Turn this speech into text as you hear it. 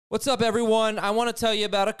What's up, everyone? I want to tell you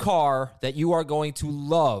about a car that you are going to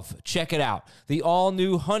love. Check it out. The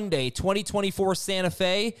all-new Hyundai 2024 Santa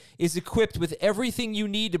Fe is equipped with everything you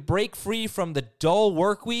need to break free from the dull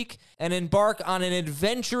work week and embark on an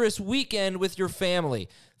adventurous weekend with your family.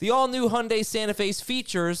 The all-new Hyundai Santa Fe's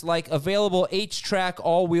features like available H-Track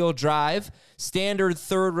all-wheel drive, standard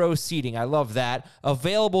third-row seating, I love that,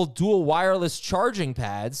 available dual wireless charging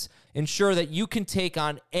pads, ensure that you can take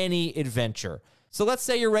on any adventure. So let's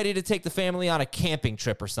say you're ready to take the family on a camping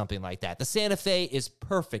trip or something like that. The Santa Fe is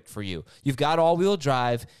perfect for you. You've got all-wheel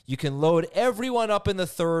drive. You can load everyone up in the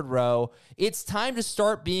third row. It's time to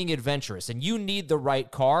start being adventurous, and you need the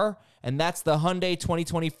right car, and that's the Hyundai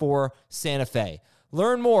 2024 Santa Fe.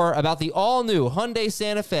 Learn more about the all-new Hyundai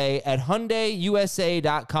Santa Fe at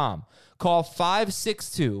HyundaiUSA.com. Call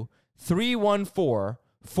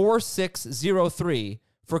 562-314-4603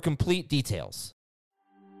 for complete details.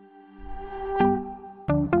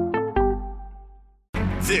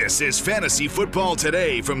 This is Fantasy Football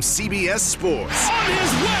Today from CBS Sports. On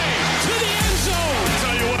his way to the end zone. I'll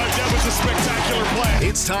tell you what, that was a spectacular play.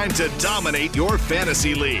 It's time to dominate your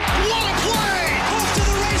fantasy league. What a play! Off to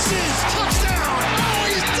the races. Touchdown. Oh,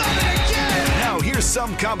 he's done it again. Now here's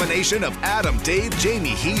some combination of Adam, Dave, Jamie,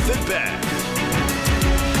 Heath, and Ben.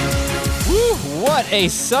 Woo, what a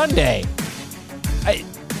Sunday.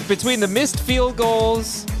 Between the missed field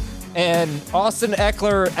goals and Austin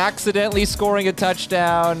Eckler accidentally scoring a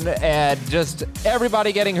touchdown and just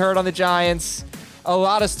everybody getting hurt on the Giants. A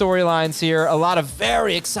lot of storylines here, a lot of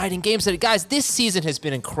very exciting games. Guys, this season has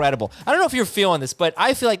been incredible. I don't know if you're feeling this, but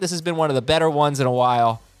I feel like this has been one of the better ones in a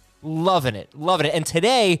while. Loving it. And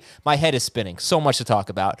today, my head is spinning. So much to talk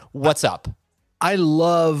about. What's up? I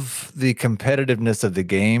love the competitiveness of the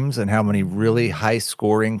games and how many really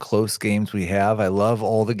high-scoring, close games we have. I love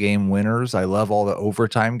all the game winners. I love all the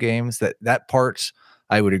overtime games. That part,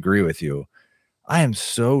 I would agree with you. I am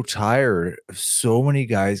so tired of so many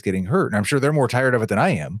guys getting hurt, and I'm sure they're more tired of it than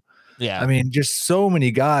I am. Yeah. I mean, just so many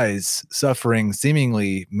guys suffering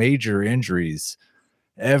seemingly major injuries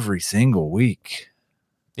every single week.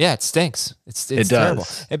 Yeah, it stinks. It's terrible.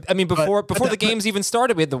 Does. I mean, before the games even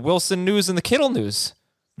started, we had the Wilson news and the Kittle news.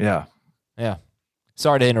 Yeah.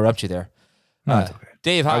 Sorry to interrupt you there. No, it's okay.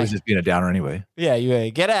 Dave, hi. I was just being a downer anyway. Yeah,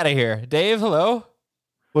 you get out of here. Dave, hello.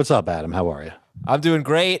 What's up, Adam? How are you? I'm doing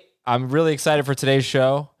great. I'm really excited for today's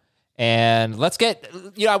show. And let's get,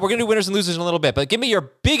 we're going to do winners and losers in a little bit, but give me your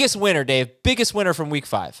biggest winner, Dave. Biggest winner from week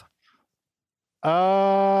 5.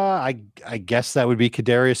 I guess that would be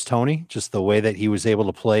Kadarius Toney, just the way that he was able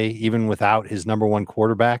to play even without his number one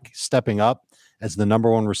quarterback stepping up as the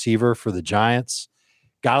number one receiver for the Giants.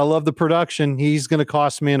 Gotta love the production. He's going to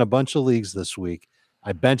cost me in a bunch of leagues this week.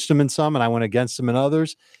 I benched him in some and I went against him in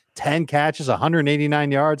others. 10 catches,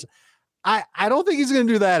 189 yards. I don't think he's going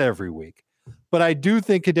to do that every week, but I do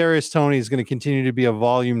think Kadarius Toney is going to continue to be a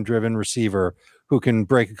volume-driven receiver who can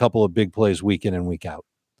break a couple of big plays week in and week out.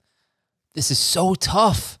 This is so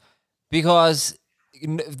tough because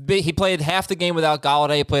he played half the game without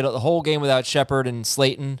Golladay. He played the whole game without Shepard and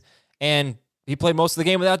Slayton, and he played most of the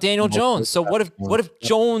game without Daniel Jones. So what if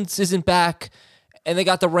Jones isn't back and they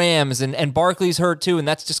got the Rams and Barkley's hurt too, and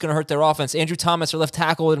that's just going to hurt their offense? Andrew Thomas, their left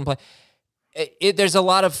tackle, didn't play. There's a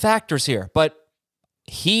lot of factors here, but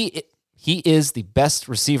he is the best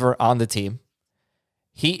receiver on the team.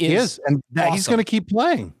 He is, and awesome. He's going to keep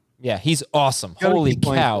playing. Yeah, he's awesome. Holy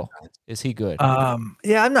cow, is he good?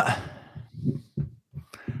 Yeah, I'm not.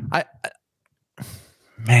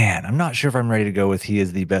 I'm not sure if I'm ready to go with he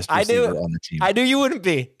is the best receiver on the team. I knew you wouldn't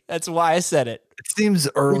be. That's why I said it. It seems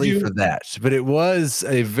early for that, but it was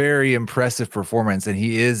a very impressive performance, and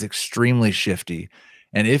he is extremely shifty.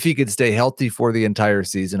 And if he could stay healthy for the entire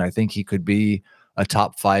season, I think he could be a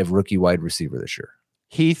top 5 rookie wide receiver this year.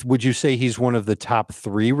 Heath, would you say he's one of the top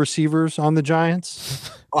 3 receivers on the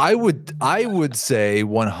Giants? I would say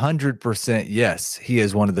 100% yes. He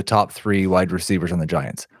is one of the top 3 wide receivers on the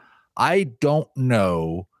Giants. I don't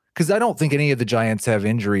know, because I don't think any of the Giants have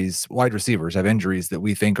injuries. Wide receivers have injuries that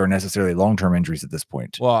we think are necessarily long-term injuries at this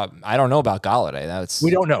point. Well, I don't know about Golladay.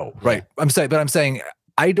 We don't know, right? I'm saying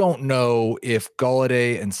I don't know if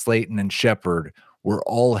Golladay and Slayton and Shepard were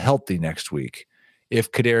all healthy next week,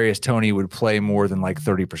 if Kadarius Toney would play more than like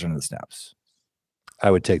 30% of the snaps. I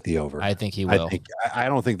would take the over. I think he will. I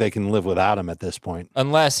don't think they can live without him at this point.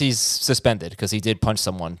 Unless he's suspended because he did punch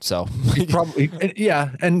someone. So probably, yeah.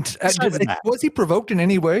 And was he provoked in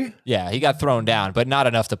any way? Yeah, he got thrown down, but not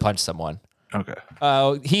enough to punch someone. Okay.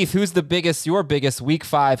 Heath, who's your biggest week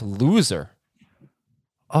 5 loser?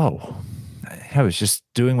 Oh, I was just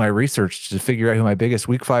doing my research to figure out who my biggest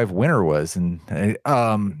week 5 winner was. And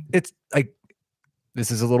it's like,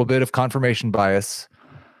 this is a little bit of confirmation bias,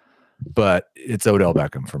 but it's Odell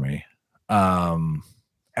Beckham for me.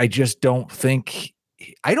 I just don't think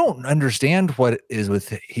I don't understand what is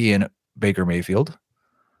with he and Baker Mayfield.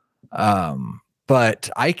 But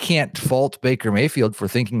I can't fault Baker Mayfield for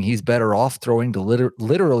thinking he's better off throwing to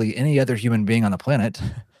literally any other human being on the planet.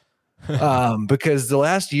 Because the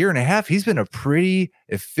last year and a half, he's been a pretty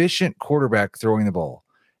efficient quarterback throwing the ball.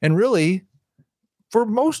 And really, for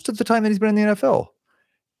most of the time that he's been in the NFL,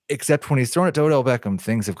 except when he's thrown it to Odell Beckham,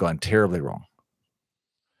 things have gone terribly wrong.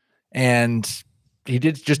 And he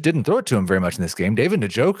just didn't throw it to him very much in this game. David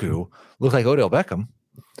Njoku looked like Odell Beckham.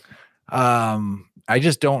 I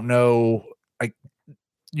just don't know.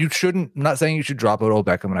 I'm not saying you should drop Odell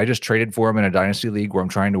Beckham, and I just traded for him in a dynasty league where I'm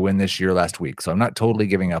trying to win this year last week. So I'm not totally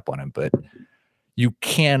giving up on him, but you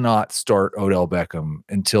cannot start Odell Beckham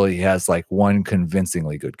until he has like one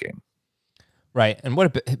convincingly good game. Right. And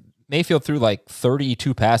Mayfield threw like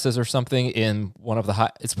 32 passes or something in one of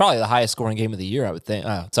it's probably the highest scoring game of the year, I would think.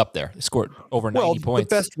 It's up there. He scored over 90 points.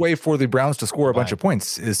 The best way for the Browns to score a bunch of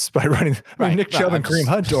points is by running. Nick Chubb and Kareem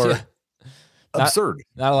Hunt are absurd.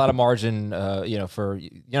 Not a lot of margin, you're not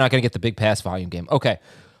going to get the big pass volume game. Okay.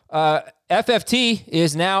 FFT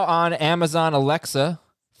is now on Amazon Alexa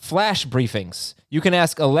flash briefings. You can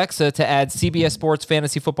ask Alexa to add CBS Sports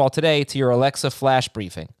Fantasy Football Today to your Alexa flash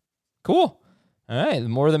briefing. Cool. All right, the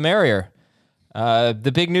more the merrier.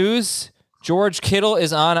 The big news, George Kittle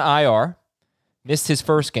is on IR. Missed his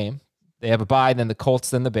first game. They have a bye, then the Colts,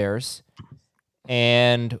 then the Bears.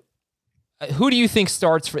 And who do you think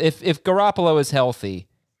starts for if Garoppolo is healthy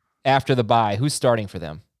after the bye, who's starting for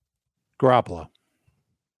them? Garoppolo.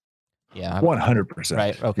 Yeah. 100%.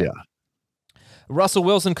 Right, okay. Yeah. Russell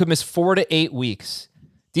Wilson could miss 4 to 8 weeks.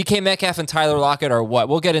 DK Metcalf and Tyler Lockett are what?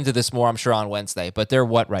 We'll get into this more, I'm sure, on Wednesday, but they're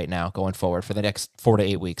what right now going forward for the next 4 to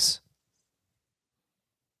 8 weeks?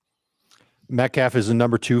 Metcalf is a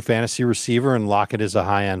number 2 fantasy receiver, and Lockett is a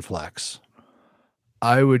high-end flex.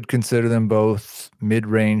 I would consider them both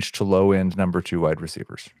mid-range to low-end number 2 wide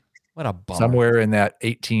receivers. What a bummer. Somewhere in that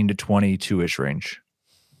 18 to 22-ish range.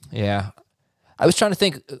 Yeah. I was trying to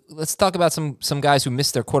think, let's talk about some guys who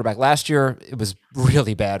missed their quarterback. Last year, it was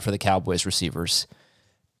really bad for the Cowboys receivers.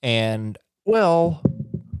 And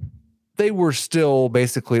they were still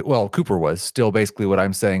basically, Cooper was still basically what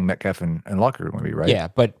I'm saying Metcalf and Lockett are going to be, right? Yeah,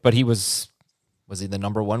 but he was he the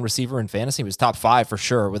number 1 receiver in fantasy? He was top 5 for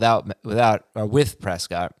sure with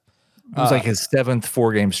Prescott. It was like his 7th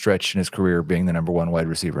 4-game stretch in his career being the number 1 wide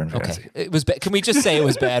receiver in fantasy. Okay. It was can we just say it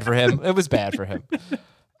was bad for him? It was bad for him.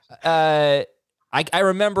 I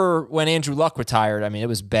remember when Andrew Luck retired, I mean, it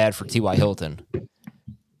was bad for T.Y. Hilton.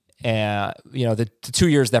 And, the 2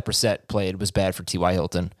 years that Brissett played was bad for T.Y.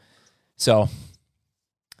 Hilton. So,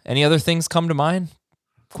 any other things come to mind?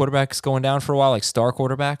 Quarterbacks going down for a while, like star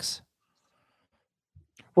quarterbacks?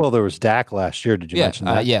 Well, there was Dak last year. Did you mention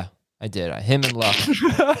that? Yeah, I did. Him and Luck.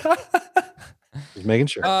 Just making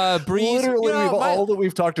sure. Breeze. Literally, all that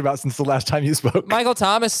we've talked about since the last time you spoke. Michael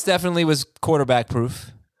Thomas definitely was quarterback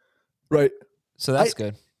proof. Right. So that's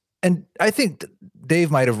good. And I think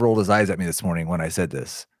Dave might have rolled his eyes at me this morning when I said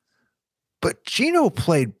this. But Geno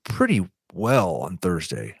played pretty well on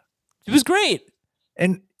Thursday. He was great.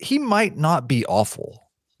 And he might not be awful.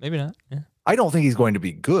 Maybe not. Yeah. I don't think he's going to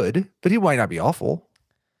be good, but he might not be awful.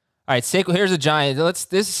 All right, here's a Giant.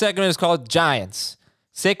 This segment is called Giants.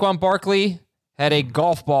 Saquon Barkley had a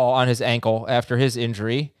golf ball on his ankle after his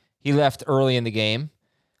injury. He left early in the game.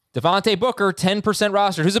 Devontae Booker, 10%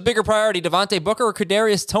 rostered. Who's a bigger priority, Devontae Booker or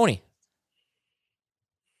Kadarius Toney?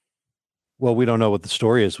 Well, we don't know what the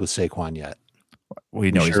story is with Saquon yet.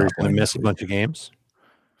 We know he's going not to miss a bunch of games.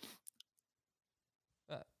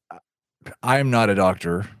 I'm not a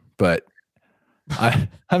doctor, but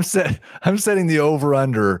I'm setting the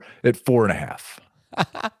over/under at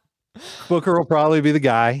 4.5. Booker will probably be the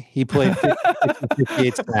guy. He played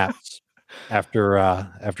 58 snaps after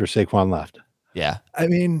Saquon left. Yeah. I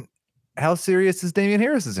mean, how serious is Damian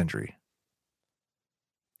Harris's injury?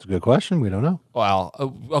 It's a good question. We don't know. Well,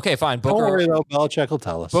 okay, fine. Booker, don't worry, though. Belichick will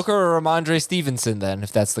tell us. Booker or Ramondre Stevenson, then,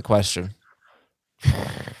 if that's the question.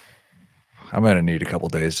 I'm going to need a couple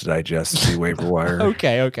days to digest the waiver wire.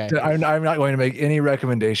 Okay. I'm not going to make any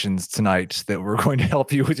recommendations tonight that we're going to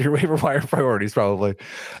help you with your waiver wire priorities, probably.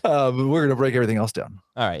 But we're going to break everything else down.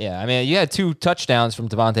 All right, yeah. I mean, you had 2 touchdowns from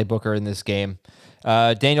Devontae Booker in this game.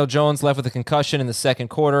 Daniel Jones left with a concussion in the second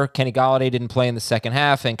quarter. Kenny Golladay didn't play in the second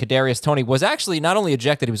half. And Kadarius Toney was actually not only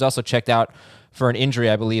ejected, he was also checked out for an injury,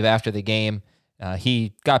 I believe, after the game.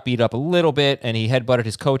 He got beat up a little bit, and he headbutted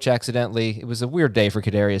his coach accidentally. It was a weird day for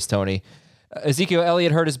Kadarius Toney. Ezekiel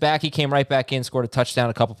Elliott hurt his back. He came right back in, scored a touchdown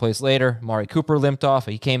a couple plays later. Amari Cooper limped off.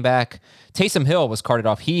 He came back. Taysom Hill was carted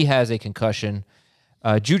off. He has a concussion.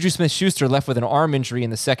 Juju Smith-Schuster left with an arm injury in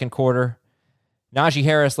the second quarter. Najee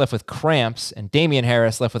Harris left with cramps, and Damian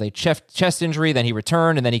Harris left with a chest injury. Then he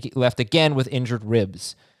returned, and then he left again with injured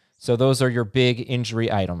ribs. So those are your big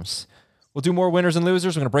injury items. We'll do more winners and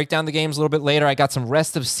losers. We're going to break down the games a little bit later. I got some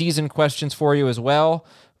rest of season questions for you as well.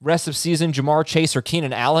 Rest of season, Jamar Chase or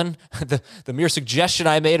Keenan Allen. The mere suggestion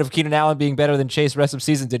I made of Keenan Allen being better than Chase rest of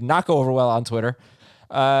season did not go over well on Twitter.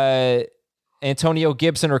 Antonio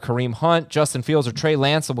Gibson or Kareem Hunt, Justin Fields or Trey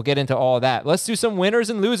Lance. So we'll get into all of that. Let's do some winners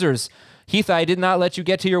and losers. Heath, I did not let you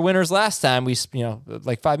get to your winners last time.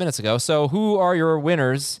 Like 5 minutes ago. So who are your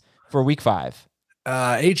winners for week 5?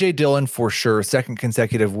 A.J. Dillon for sure. Second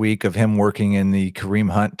consecutive week of him working in the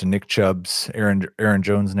Kareem Hunt to Nick Chubb's Aaron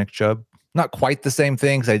Jones, Nick Chubb. Not quite the same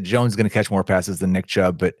thing, because Jones is going to catch more passes than Nick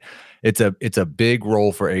Chubb, but it's a big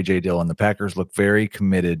role for A.J. Dillon. The Packers look very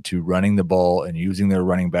committed to running the ball and using their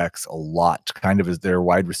running backs a lot, kind of as their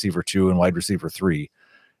wide receiver 2 and wide receiver 3.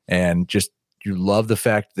 And just, you love the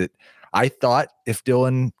fact that I thought if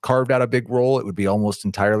Dillon carved out a big role, it would be almost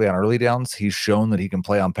entirely on early downs. He's shown that he can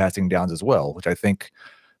play on passing downs as well, which I think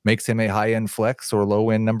makes him a high-end flex or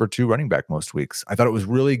low-end number 2 running back most weeks. I thought it was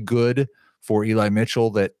really good for Eli Mitchell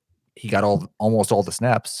that he got almost all the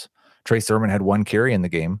snaps. Trey Sermon had 1 carry in the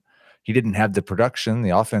game. He didn't have the production. The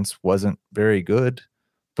offense wasn't very good,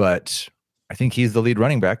 but I think he's the lead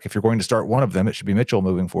running back. If you're going to start one of them, it should be Mitchell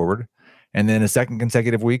moving forward. And then a second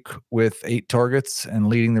consecutive week with 8 targets and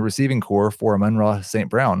leading the receiving core for Amon-Ra St.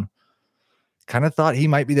 Brown. Kind of thought he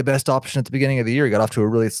might be the best option at the beginning of the year. He got off to a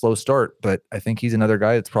really slow start, but I think he's another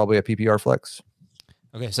guy that's probably a PPR flex.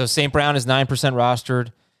 Okay, so St. Brown is 9%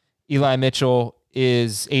 rostered. Eli Mitchell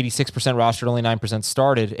is 86% rostered, only 9%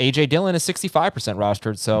 started. A.J. Dillon is 65%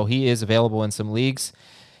 rostered, so he is available in some leagues.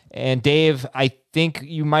 And Dave, I think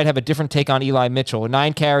you might have a different take on Eli Mitchell.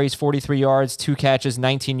 9 carries, 43 yards, 2 catches,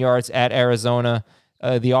 19 yards at Arizona.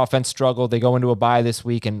 The offense struggled. They go into a bye this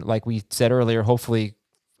week, and like we said earlier, hopefully,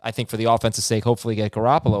 I think for the offense's sake, hopefully get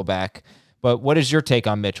Garoppolo back. But what is your take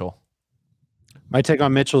on Mitchell? My take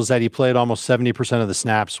on Mitchell is that he played almost 70% of the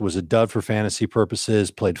snaps, was a dud for fantasy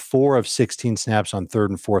purposes, played 4 of 16 snaps on 3rd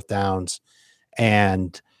and 4th downs.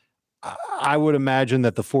 And I would imagine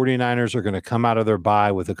that the 49ers are going to come out of their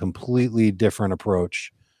bye with a completely different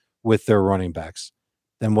approach with their running backs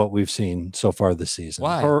than what we've seen so far this season.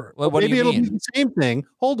 Why? Or what maybe do you it'll mean? be the same thing.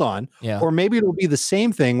 Hold on. Yeah. Or maybe it'll be the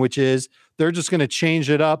same thing, which is they're just going to change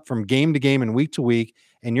it up from game to game and week to week,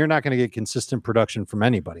 and you're not going to get consistent production from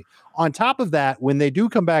anybody. On top of that, when they do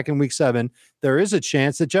come back in week 7, there is a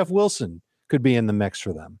chance that Jeff Wilson could be in the mix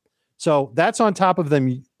for them. So that's on top of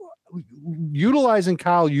them utilizing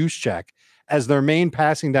Kyle Juszczyk as their main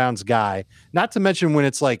passing downs guy, not to mention when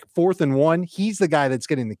it's like 4th and 1, he's the guy that's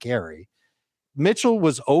getting the carry. Mitchell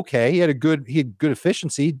was okay. He had good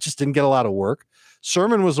efficiency, just didn't get a lot of work.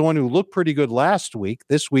 Sermon was the one who looked pretty good last week.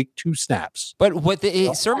 This week, 2 snaps. But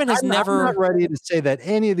Sermon has never. I'm not ready to say that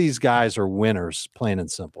any of these guys are winners, plain and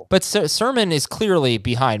simple. But Sermon is clearly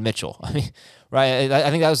behind Mitchell. I mean, right?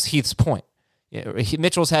 I think that was Heath's point. Yeah,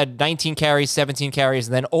 Mitchell's had 19 carries, 17 carries,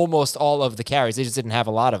 and then almost all of the carries. They just didn't have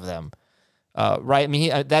a lot of them. Right? I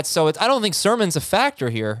mean, I don't think Sermon's a factor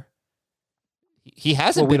here. He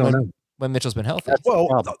hasn't been when Mitchell's been healthy.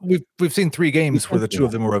 Well, we've seen 3 games where the 2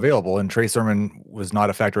 of them were available, and Trey Sermon was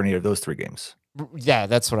not a factor in any of those 3 games. Yeah,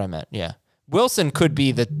 that's what I meant. Yeah. Wilson could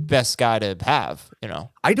be the best guy to have,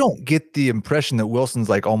 I don't get the impression that Wilson's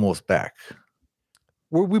like almost back.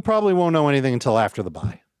 We probably won't know anything until after the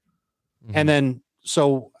bye. Mm-hmm. And then,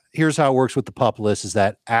 so here's how it works with the PUP list is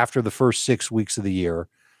that after the first 6 weeks of the year,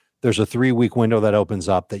 there's a 3-week window that opens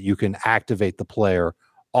up that you can activate the player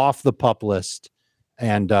off the PUP list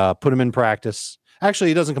and put him in practice. Actually,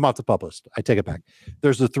 he doesn't come off the PUP list. I take it back.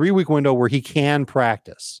 There's a 3-week window where he can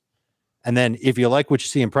practice. And then if you like what you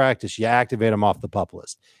see in practice, you activate him off the PUP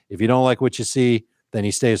list. If you don't like what you see, then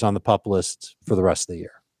he stays on the PUP list for the rest of the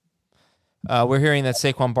year. We're hearing that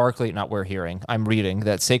Saquon Barkley, I'm reading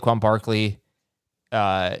that Saquon Barkley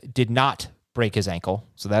did not break his ankle.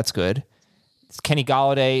 So that's good. Kenny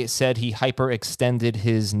Golladay said he hyperextended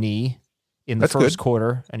his knee in the first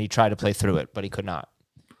quarter, and he tried to play through it, but he could not.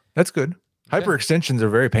 That's good. Hyperextensions are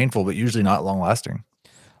very painful, but usually not long-lasting.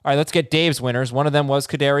 All right, let's get Dave's winners. One of them was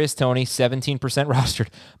Kadarius Toney, 17% rostered.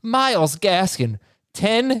 Myles Gaskin,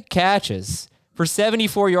 10 catches for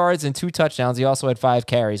 74 yards and 2 touchdowns. He also had 5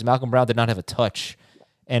 carries. Malcolm Brown did not have a touch.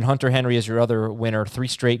 And Hunter Henry is your other winner. 2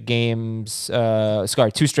 straight games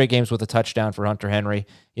with a touchdown for Hunter Henry.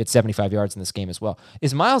 He had 75 yards in this game as well.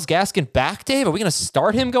 Is Myles Gaskin back, Dave? Are we going to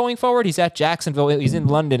start him going forward? He's at Jacksonville. He's in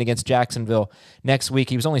London against Jacksonville next week.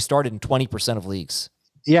 He was only started in 20% of leagues.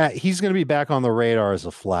 Yeah, he's going to be back on the radar as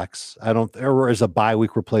a flex. Or as a bye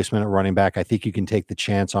week replacement at running back. I think you can take the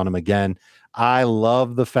chance on him again. I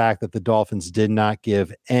love the fact that the Dolphins did not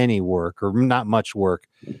give any work or not much work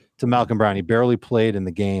to Malcolm Brown. He barely played in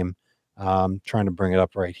the game. Trying to bring it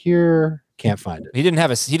up right here. Can't find it. He didn't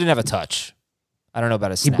have a touch. I don't know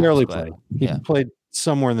about his snaps. He barely played. He played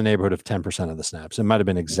somewhere in the neighborhood of 10% of the snaps. It might have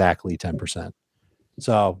been exactly 10%.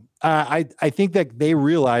 So I think that they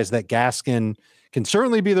realize that Gaskin can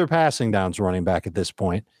certainly be their passing downs running back at this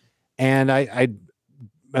point. And I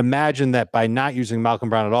imagine that by not using Malcolm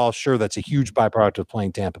Brown at all, sure, that's a huge byproduct of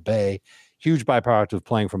playing Tampa Bay, huge byproduct of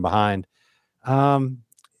playing from behind.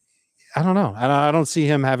 I don't know. I don't see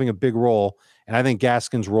him having a big role, and I think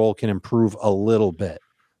Gaskin's role can improve a little bit.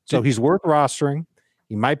 So he's worth rostering.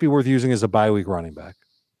 He might be worth using as a bye week running back.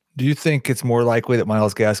 Do you think it's more likely that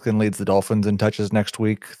Myles Gaskin leads the Dolphins in touches next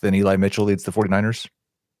week than Eli Mitchell leads the 49ers?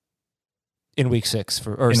 In week 6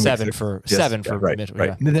 or 7 6. for Yes, 7 for right, Mitchell.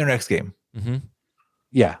 right. Yeah. In their next game. Mm-hmm.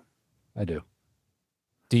 Yeah, I do.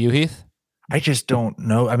 Do you, Heath? I just don't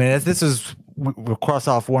know. I mean, we'll cross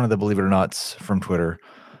off one of the believe it or nots from Twitter.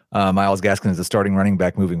 Myles Gaskin is the starting running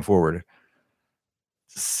back moving forward.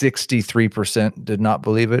 63% did not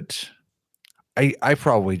believe it. I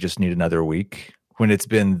probably just need another week when it's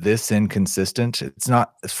been this inconsistent. It's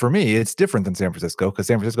not, for me, it's different than San Francisco because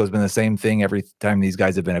San Francisco has been the same thing every time these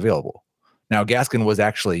guys have been available. Now, Gaskin was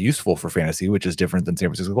actually useful for fantasy, which is different than San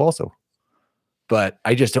Francisco also. But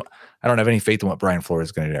I don't have any faith in what Brian Flores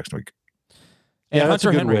is going to do next week. Yeah, that's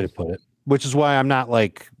a good way to put it. Which is why I'm not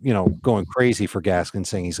going crazy for Gaskin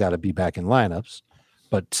saying he's got to be back in lineups,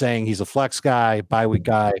 but saying he's a flex guy, bye week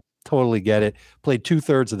guy, totally get it. Played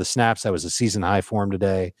 2/3 of the snaps. That was a season high for him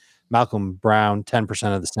today. Malcolm Brown,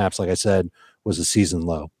 10% of the snaps, like I said, was a season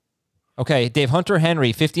low. Okay, Dave, Hunter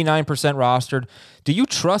Henry, 59% rostered. Do you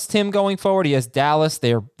trust him going forward? He has Dallas.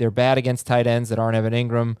 They're bad against tight ends that aren't Evan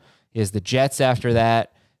Ingram. He has the Jets after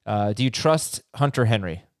that. Do you trust Hunter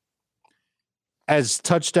Henry? As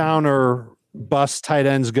touchdown or bust tight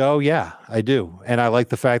ends go, yeah, I do. And I like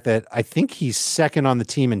the fact that I think he's second on the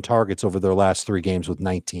team in targets over their last 3 games with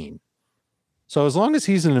 19. So as long as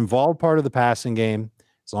he's an involved part of the passing game,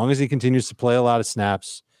 as long as he continues to play a lot of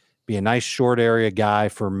snaps, be a nice short area guy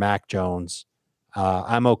for Mac Jones,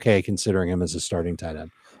 I'm okay considering him as a starting tight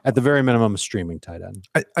end. At the very minimum, a streaming tight end.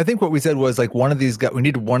 I think what we said was one of these guys, we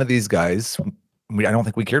needed one of these guys. I don't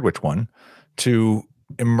think we cared which one to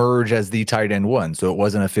emerge as the tight end one. So it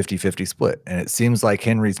wasn't a 50-50 split. And it seems like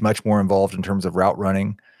Henry's much more involved in terms of route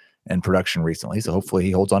running and production recently. So hopefully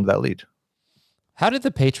he holds on to that lead. How did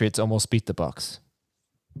the Patriots almost beat the Bucs?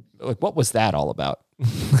 What was that all about?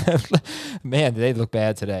 Man, they look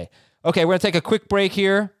bad today. Okay, we're going to take a quick break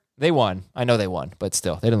here. They won. I know they won, but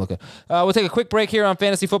still, they didn't look good. We'll take a quick break here on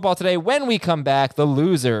Fantasy Football Today. When we come back, the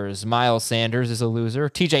losers. Miles Sanders is a loser.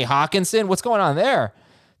 TJ Hawkinson, what's going on there?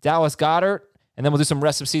 Dallas Goedert. And then we'll do some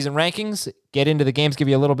rest of season rankings, get into the games, give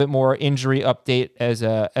you a little bit more injury update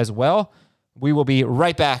as well. We will be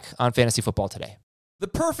right back on Fantasy Football Today. The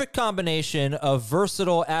perfect combination of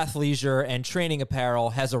versatile athleisure and training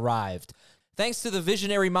apparel has arrived. Thanks to the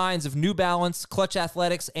visionary minds of New Balance, Clutch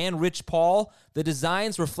Athletics, and Rich Paul, the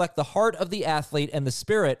designs reflect the heart of the athlete and the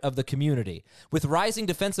spirit of the community. With rising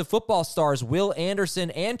defensive football stars Will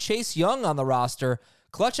Anderson and Chase Young on the roster,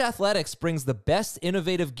 Clutch Athletics brings the best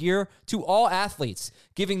innovative gear to all athletes,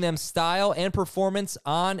 giving them style and performance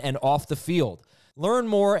on and off the field. Learn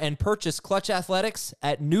more and purchase Clutch Athletics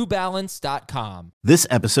at newbalance.com. This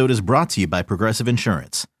episode is brought to you by Progressive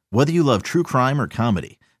Insurance. Whether you love true crime or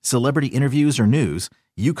comedy, celebrity interviews or news,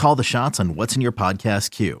 you call the shots on what's in your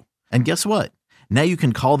podcast queue. And guess what? Now you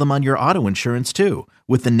can call them on your auto insurance too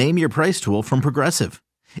with the Name Your Price tool from Progressive.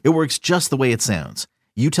 It works just the way it sounds.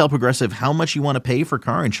 You tell Progressive how much you want to pay for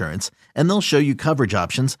car insurance, and they'll show you coverage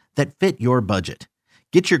options that fit your budget.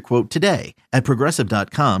 Get your quote today at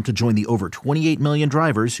Progressive.com to join the over 28 million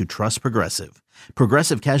drivers who trust Progressive.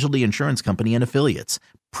 Progressive Casualty Insurance Company and Affiliates.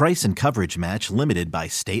 Price and coverage match limited by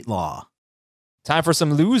state law. Time for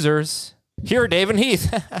some losers. Here, Dave and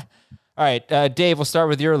Heath. All right, Dave, we'll start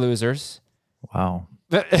with your losers. Wow.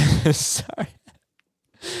 Sorry.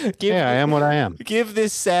 I am what I am. Give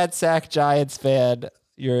this sad sack Giants fan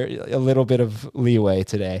a little bit of leeway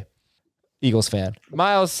today. Eagles fan.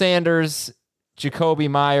 Miles Sanders, Jacoby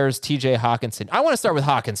Myers, TJ Hawkinson. I want to start with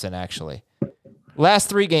Hawkinson, actually. Last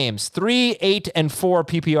 3 games, 3, 8, and 4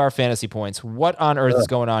 PPR fantasy points. What on earth is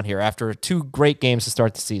going on here after 2 great games to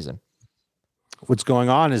start the season? What's going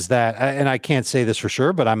on is that, and I can't say this for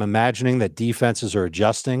sure, but I'm imagining that defenses are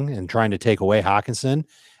adjusting and trying to take away Hawkinson,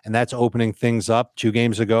 and that's opening things up. 2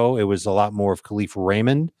 games ago, it was a lot more of Khalif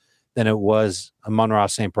Raymond than it was Amon-Ra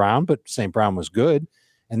St. Brown, but St. Brown was good.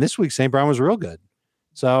 And this week, St. Brown was real good.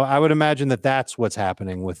 So I would imagine that that's what's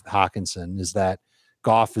happening with Hawkinson, is that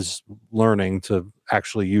Goff is learning to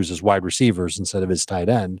actually use his wide receivers instead of his tight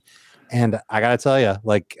end. And I got to tell you,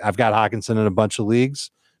 like, I've got Hawkinson in a bunch of leagues.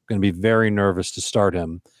 I'm going to be very nervous to start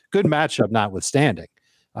him. Good matchup notwithstanding.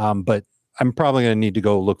 But I'm probably going to need to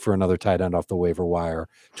go look for another tight end off the waiver wire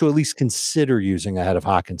to at least consider using ahead of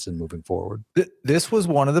Hawkinson moving forward. This was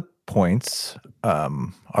one of the points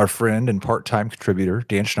our friend and part-time contributor,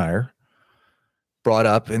 Dan Schneier, brought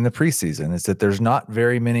up in the preseason, is that there's not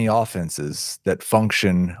very many offenses that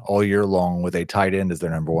function all year long with a tight end as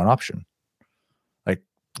their number one option. Like,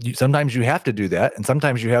 sometimes you have to do that, and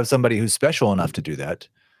sometimes you have somebody who's special enough to do that.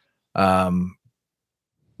 The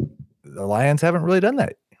Lions haven't really done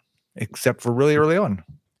that, except for really early on.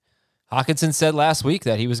 Hawkinson said last week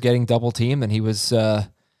that he was getting double teamed and he was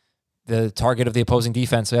the target of the opposing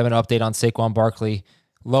defense. So we have an update on Saquon Barkley.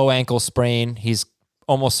 Low ankle sprain. He's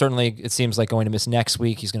almost certainly, it seems like, going to miss next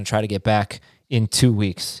week. He's going to try to get back in 2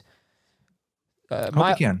 weeks.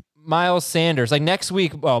 Miles Sanders, like next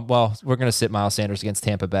week, well, we're going to sit Miles Sanders against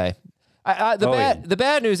Tampa Bay. The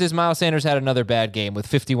bad news is Miles Sanders had another bad game with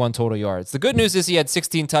 51 total yards. The good news is he had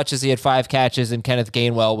 16 touches, he had 5 catches, and Kenneth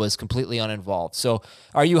Gainwell was completely uninvolved. So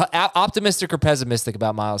are you optimistic or pessimistic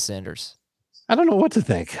about Miles Sanders? I don't know what to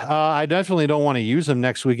think. I definitely don't want to use him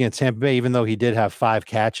next week against Tampa Bay, even though he did have 5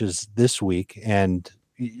 catches this week and,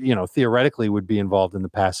 you know, theoretically would be involved in the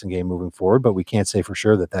passing game moving forward, but we can't say for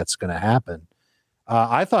sure that that's going to happen.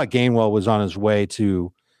 I thought Gainwell was on his way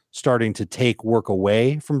to starting to take work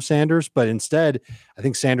away from Sanders, but instead, I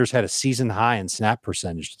think Sanders had a season high in snap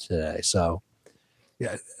percentage today. So,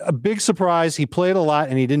 yeah, a big surprise. He played a lot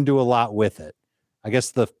and he didn't do a lot with it. I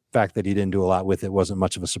guess the fact that he didn't do a lot with it wasn't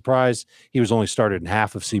much of a surprise. He was only started in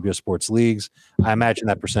half of CBS Sports leagues. I imagine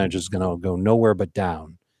that percentage is going to go nowhere but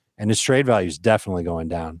down, and his trade value is definitely going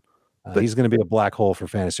down. But he's going to be a black hole for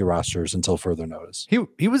fantasy rosters until further notice.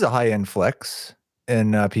 He was a high-end flex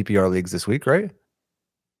in PPR leagues this week, right?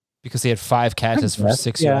 Because he had 5 catches for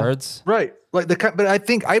 6 yards. Right. But I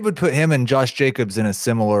think I would put him and Josh Jacobs in a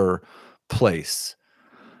similar place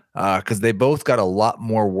because they both got a lot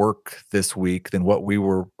more work this week than what we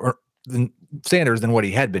were, or than Sanders than what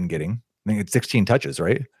he had been getting. I think it's 16 touches,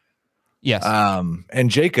 right? Yes.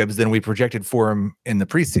 And Jacobs than we projected for him in the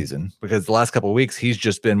preseason, because the last couple of weeks he's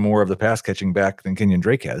just been more of the pass catching back than Kenyon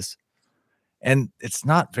Drake has. And it's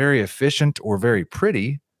not very efficient or very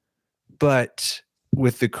pretty, but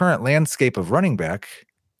with the current landscape of running back,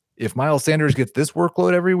 if Miles Sanders gets this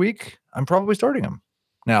workload every week, I'm probably starting him.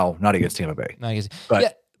 Now, not against Tampa Bay. But,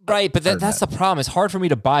 yeah, right, but that's the problem. It's hard for me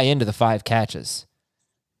to buy into the 5 catches.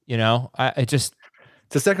 You know, it's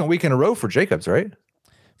the second week in a row for Jacobs, right?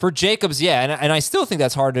 For Jacobs, yeah, and I still think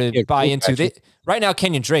that's hard to buy into. Right now,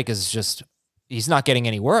 Kenyon Drake is just, he's not getting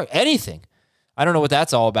any work, anything. I don't know what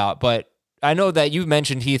that's all about, but I know that you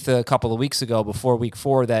mentioned, Heath, a couple of weeks ago before week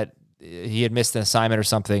 4 that he had missed an assignment or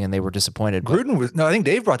something and they were disappointed. Gruden was, I think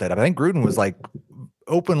Dave brought that up. I think Gruden was like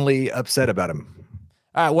openly upset about him.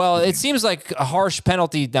 All right, well, it seems like a harsh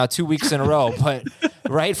penalty now 2 weeks in a row, but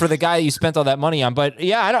right, for the guy you spent all that money on. But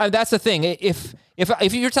yeah, that's the thing. If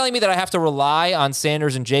you're telling me that I have to rely on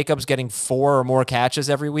Sanders and Jacobs getting 4 or more catches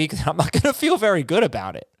every week, then I'm not going to feel very good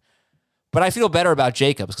about it. But I feel better about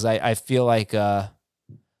Jacobs because I feel like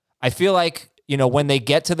you know, when they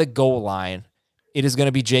get to the goal line, it is going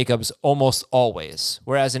to be Jacobs almost always.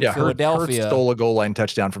 Whereas in Philadelphia, Hurts stole a goal line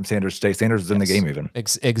touchdown from Sanders today. Sanders was in the game even.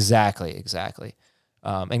 Exactly.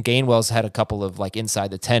 And Gainwell's had a couple of like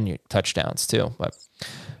inside the 10 touchdowns too. But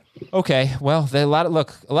okay, well, a lot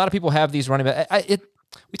of people have these running back.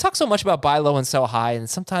 We talk so much about buy low and sell high, and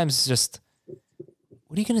sometimes just,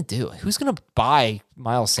 what are you going to do? Who's going to buy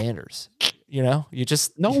Miles Sanders? You know, you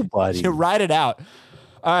just nobody. You ride it out.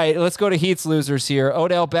 All right, let's go to Heath's losers here.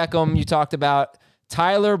 Odell Beckham, you talked about.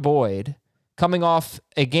 Tyler Boyd coming off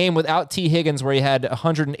a game without T. Higgins where he had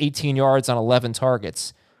 118 yards on 11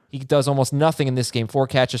 targets. He does almost nothing in this game, 4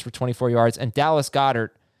 catches for 24 yards. And Dallas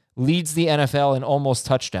Goedert leads the NFL in almost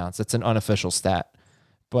touchdowns. That's an unofficial stat.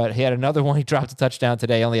 But he had another one. He dropped a touchdown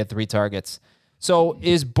today, only had 3 targets. So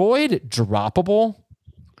is Boyd droppable?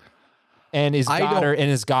 And is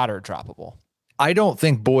Goddard droppable? I don't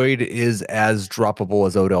think Boyd is as droppable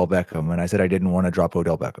as Odell Beckham. And I said I didn't want to drop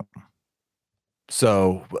Odell Beckham.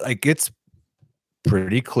 So like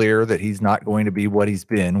pretty clear that he's not going to be what he's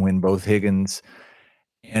been when both Higgins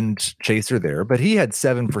and Chase are there. But he had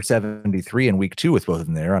 7 for 73 in week 2 with both of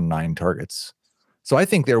them there on 9 targets. So I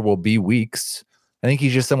think there will be weeks. I think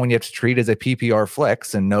he's just someone you have to treat as a PPR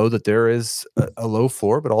flex and know that there is a low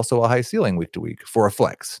floor, but also a high ceiling week to week for a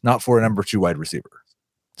flex, not for a number 2 wide receiver.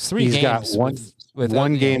 It's 3 He's games got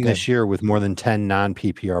one game this year with more than 10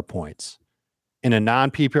 non-PPR points. In a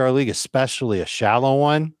non-PPR league, especially a shallow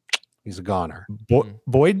one, he's a goner.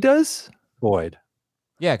 Boyd does? Boyd.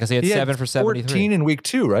 Yeah, because he had 7 for 73. 14 in week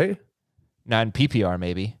 2, right? Not in PPR,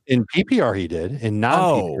 maybe. In PPR, he did. In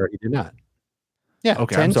non-PPR, he did not. Yeah,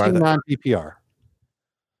 okay, 10 I'm sorry. team non-PPR.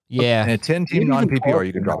 Yeah. And a 10-team non-PPR,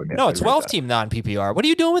 you can drop him in. No, a 12-team non-PPR. What are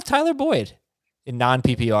you doing with Tyler Boyd in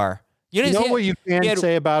non-PPR? You know what you can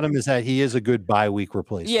say about him is that he is a good bye-week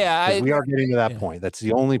replacement. Yeah. We are getting to that point. That's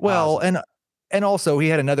the only positive. And also, he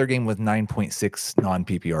had another game with 9.6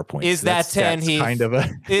 non-PPR points. Is that 10?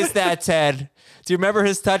 Is that 10? Do you remember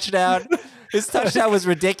his touchdown? His touchdown was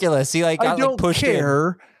ridiculous. He got pushed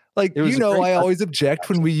in. Like, I always object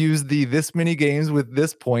when we use this many games with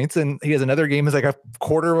this points, and he has another game is like a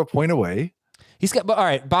quarter of a point away. He's got, all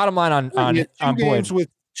right, bottom line on Boyd. With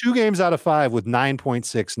 2 games out of 5 with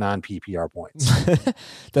 9.6 non-PPR points.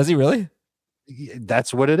 Does he really?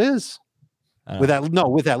 That's what it is. With at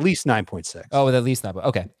least 9.6. Oh, with at least 9.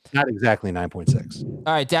 Okay. Not exactly 9.6.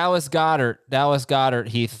 All right, Dallas Goedert,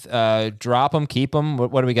 Heath, drop him, keep him.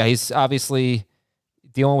 What do we got? He's obviously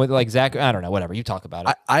dealing with Zach. I don't know, whatever. You talk about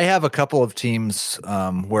it. I have a couple of teams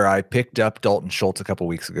where I picked up Dalton Schultz a couple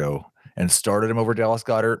weeks ago and started him over Dallas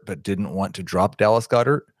Goedert, but didn't want to drop Dallas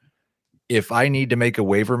Goedert. If I need to make a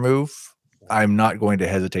waiver move, I'm not going to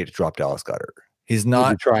hesitate to drop Dallas Goedert. He's not.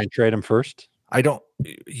 Would you try and trade him first? I don't.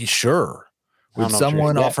 Sure. Would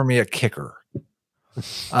someone offer me a kicker?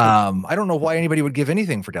 I don't know why anybody would give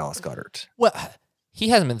anything for Dallas Goedert. Well, he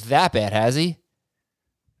hasn't been that bad, has he?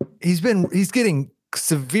 He's getting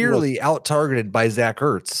severely out-targeted by Zach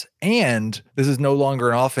Ertz, and this is no longer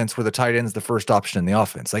an offense where the tight end's the first option in the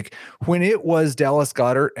offense. Like, when it was Dallas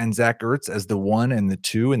Goedert and Zach Ertz as the 1 and the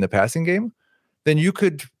 2 in the passing game, then you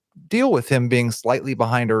could deal with him being slightly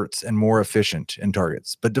behind Ertz and more efficient in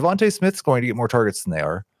targets. But Devontae Smith's going to get more targets than they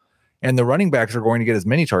are, and the running backs are going to get as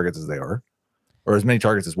many targets as they are, or as many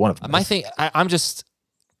targets as one of them. I'm just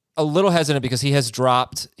a little hesitant because he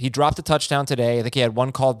dropped a touchdown today. I think he had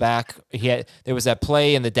one called back. There was that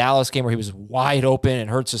play in the Dallas game where he was wide open and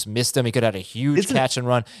Hurts just missed him. He could have had a huge catch and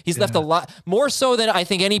run. He's left a lot, more so than I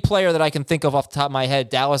think any player that I can think of off the top of my head.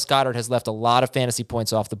 Dallas Goedert has left a lot of fantasy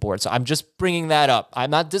points off the board. So I'm just bringing that up. I'm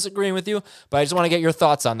not disagreeing with you, but I just want to get your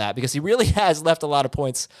thoughts on that because he really has left a lot of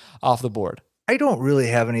points off the board. I don't really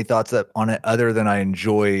have any thoughts on it other than I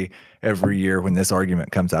enjoy every year when this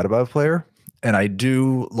argument comes out about a player. And I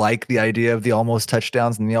do like the idea of the almost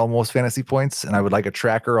touchdowns and the almost fantasy points. And I would like a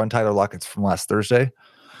tracker on Tyler Lockett's from last Thursday.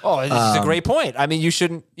 Oh, this is a great point. I mean, you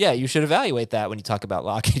should evaluate that when you talk about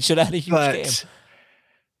Lockett. He should have had a huge game.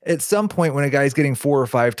 At some point when a guy's getting 4 or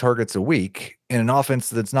 5 targets a week in an offense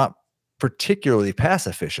that's not particularly pass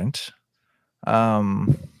efficient,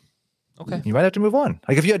 okay, you might have to move on.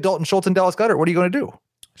 Like if you had Dalton Schultz and Dallas Goedert, what are you going to do?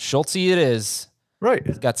 Schultzy it is. Right.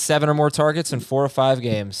 He's got 7 or more targets in 4 or 5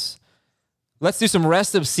 games. Let's do some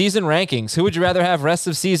rest of season rankings. Who would you rather have rest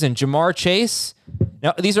of season? Jamar Chase?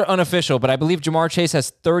 Now, these are unofficial, but I believe Jamar Chase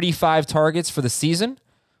has 35 targets for the season.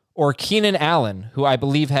 Or Keenan Allen, who I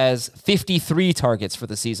believe has 53 targets for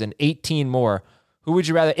the season, 18 more. Who would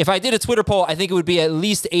you rather? If I did a Twitter poll, I think it would be at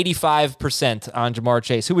least 85% on Jamar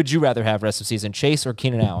Chase. Who would you rather have rest of season, Chase or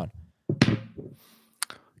Keenan Allen?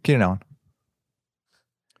 Keenan Allen.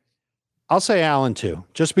 I'll say Allen too,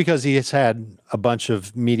 just because he has had a bunch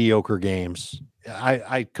of mediocre games.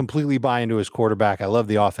 I completely buy into his quarterback. I love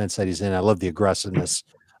the offense that he's in. I love the aggressiveness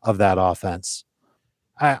of that offense.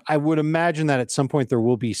 I would imagine that at some point there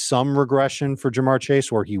will be some regression for Jamar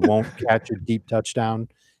Chase where he won't catch a deep touchdown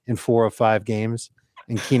in 4 or 5 games,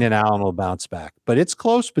 and Keenan Allen will bounce back. But it's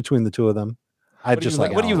close between the two of them. What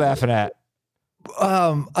are you laughing at?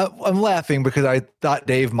 I'm laughing because I thought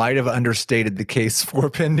Dave might have understated the case for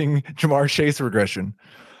pending Jamar Chase regression.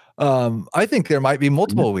 I think there might be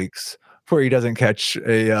multiple weeks where he doesn't catch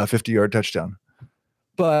a 50-yard touchdown.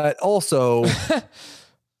 But also,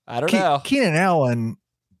 I don't know. Keenan Allen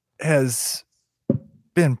has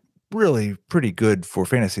been really pretty good for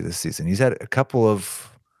fantasy this season. He's had a couple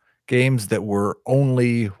of games that were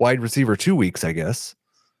only wide receiver 2 weeks, I guess.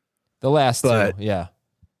 The last 2, yeah.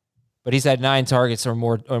 But he's had 9 targets or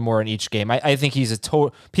more in each game. I think he's a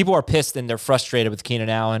total. People are pissed and they're frustrated with Keenan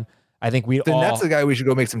Allen. I think that's the guy we should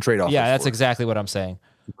go make some trade-offs. Yeah, that's exactly what I'm saying.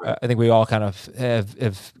 I think we all kind of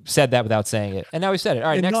have said that without saying it. And now we said it. All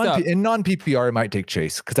right, next up. In non-PPR, I might take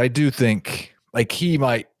Chase because I do think like he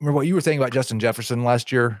might. Remember what you were saying about Justin Jefferson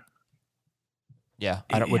last year? Yeah,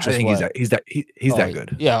 I think he's that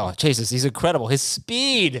good. Yeah, Chase he's incredible. His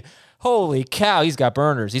speed, holy cow, he's got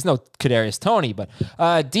burners. He's no Kadarius Toney, but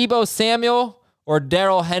Deebo Samuel or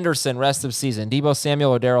Darrell Henderson rest of season. Deebo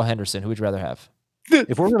Samuel or Darrell Henderson, who would you rather have?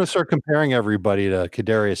 If we're going to start comparing everybody to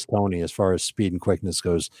Kadarius Toney as far as speed and quickness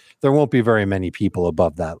goes, there won't be very many people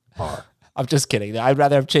above that bar. I'm just kidding. I'd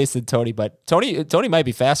rather have Chase than Toney, but Toney might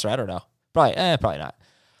be faster. I don't know. Probably not.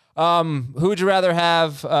 Who would you rather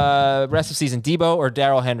have rest of season, Deebo or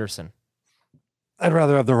Darrell Henderson? I'd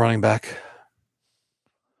rather have the running back.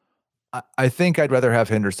 I think I'd rather have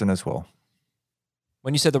Henderson as well.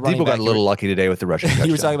 When you said the running Deebo back, got a little lucky today with the rushing touchdown.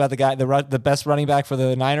 You were talking about the guy, the best running back for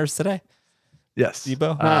the Niners today? Yes.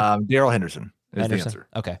 Deebo? Darrell Henderson is the answer.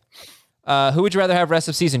 Okay. Who would you rather have rest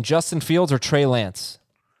of season, Justin Fields or Trey Lance?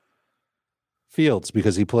 Fields,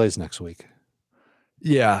 because he plays next week.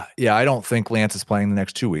 Yeah. I don't think Lance is playing the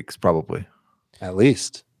next 2 weeks, probably. At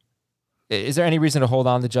least. Is there any reason to hold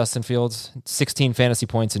on to Justin Fields? 16 fantasy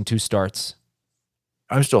points in 2 starts.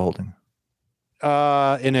 I'm still holding.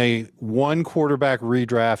 In a one quarterback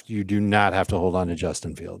redraft, you do not have to hold on to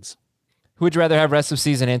Justin Fields. Who would you rather have rest of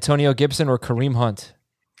season, Antonio Gibson or Kareem Hunt?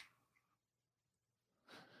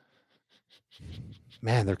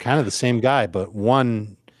 Man, they're kind of the same guy, but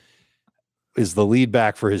one is the lead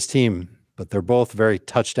back for his team, but they're both very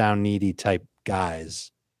touchdown needy type guys.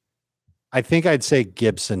 I think I'd say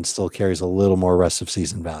Gibson still carries a little more rest of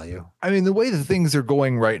season value. I mean, the way that things are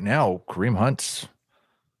going right now, Kareem Hunt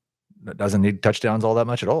doesn't need touchdowns all that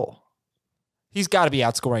much at all. He's got to be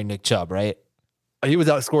outscoring Nick Chubb, right? He was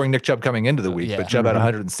outscoring Nick Chubb coming into the week, but Chubb had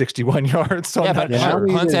 161 yards. So yeah, but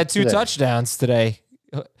Hunt had 2 touchdowns today,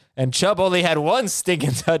 and Chubb only had 1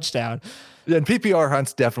 stinking touchdown. And PPR,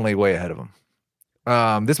 Hunt's definitely way ahead of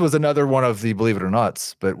him. This was another one of the believe it or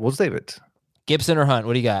nots, but we'll save it. Gibson or Hunt?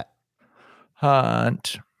 What do you got?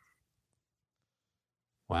 Hunt.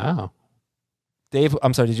 Wow. Dave,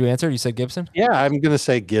 I'm sorry, did you answer? You said Gibson? Yeah, I'm going to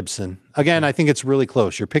say Gibson. Again, I think it's really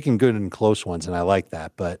close. You're picking good and close ones, and I like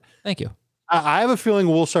that. But thank you. I have a feeling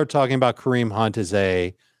we'll start talking about Kareem Hunt as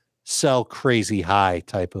a sell crazy high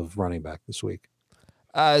type of running back this week.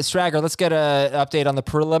 Strager, let's get an update on the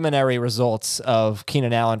preliminary results of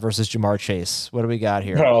Keenan Allen versus Jamar Chase. What do we got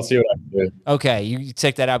here? I'll see what I can do. Okay, you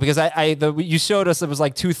take that out because you showed us it was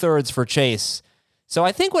like 2/3 for Chase. So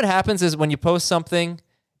I think what happens is when you post something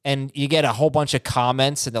and you get a whole bunch of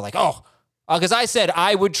comments and they're like, because I said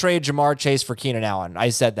I would trade Jamar Chase for Keenan Allen. I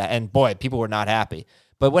said that, and boy, people were not happy.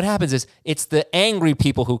 But what happens is it's the angry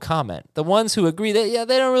people who comment. The ones who agree that,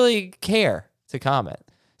 they don't really care to comment.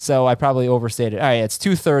 So I probably overstated. All right, it's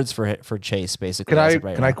 2/3 for Chase, basically.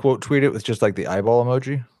 Can I quote tweet it with just like the eyeball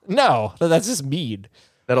emoji? No, that's just mean.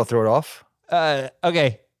 That'll throw it off?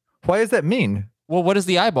 Okay. Why does that mean? Well, what is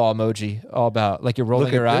the eyeball emoji all about? Like you're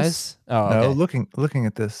rolling your eyes? Oh, okay. No, looking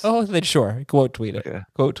at this. Oh, then sure. Quote tweet it. Okay.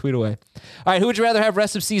 Quote tweet away. All right, who would you rather have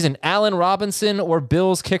rest of season, Allen Robinson or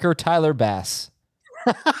Bills kicker Tyler Bass?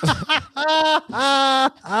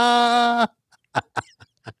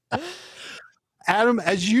 Adam,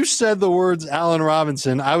 as you said the words Allen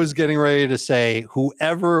Robinson, I was getting ready to say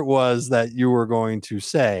whoever it was that you were going to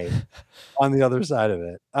say on the other side of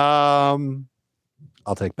it.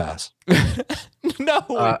 I'll take Bass.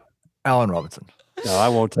 No. Allen Robinson. No, I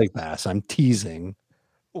won't take Bass. I'm teasing.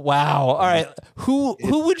 Wow. All right. Who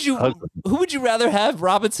would you rather have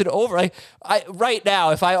Robinson over? Right now,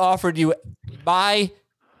 if I offered you buy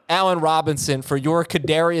Allen Robinson for your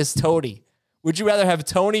Kadarius Toney, would you rather have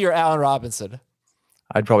Toney or Allen Robinson?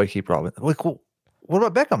 I'd probably keep Robinson. Like, what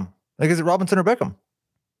about Beckham? Like, is it Robinson or Beckham?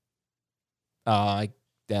 I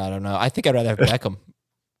don't know. I think I'd rather have Beckham.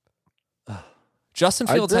 Justin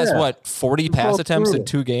Fields has 40 pass attempts in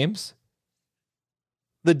 2 games?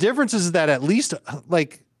 The difference is that at least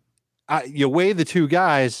you weigh the 2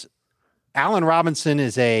 guys. Allen Robinson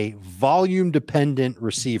is a volume dependent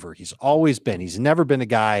receiver. He's always been. He's never been a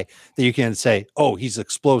guy that you can say, oh, he's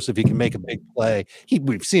explosive. He can make a big play.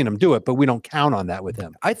 We've seen him do it, but we don't count on that with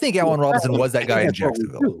him. I think Allen Robinson was that guy in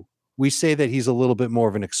Jacksonville. We say that he's a little bit more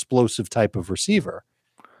of an explosive type of receiver.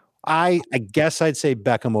 I guess I'd say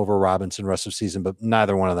Beckham over Robinson rest of season, but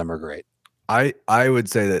neither one of them are great. I would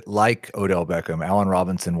say that like Odell Beckham, Allen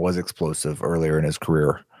Robinson was explosive earlier in his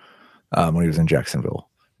career when he was in Jacksonville.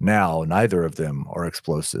 Now, neither of them are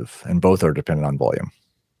explosive, and both are dependent on volume.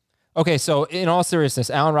 Okay, so in all seriousness,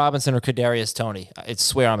 Allen Robinson or Kadarius Toney? I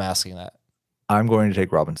swear I'm asking that. I'm going to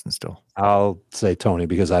take Robinson still. I'll say Toney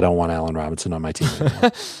because I don't want Allen Robinson on my team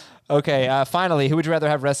anymore. Okay, finally, who would you rather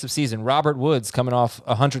have rest of season? Robert Woods coming off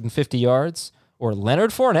 150 yards, or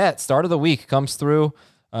Leonard Fournette, start of the week, comes through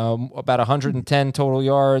about 110 total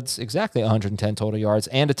yards, exactly 110 total yards,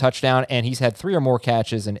 and a touchdown, and he's had 3 or more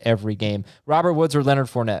catches in every game. Robert Woods or Leonard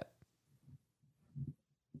Fournette?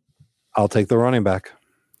 I'll take the running back.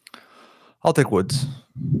 I'll take Woods.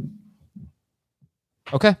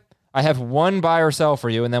 Okay. I have one buy or sell for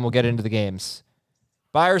you, and then we'll get into the games.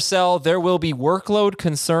 Buy or sell, there will be workload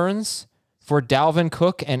concerns for Dalvin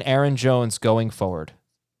Cook and Aaron Jones going forward.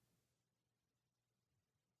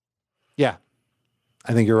 Yeah,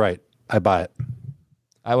 I think you're right. I buy it.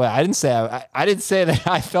 I didn't say I didn't say that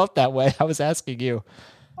I felt that way. I was asking you.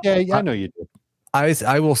 Yeah, I know you do.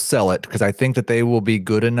 I will sell it because I think that they will be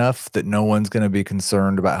good enough that no one's going to be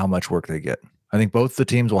concerned about how much work they get. I think both the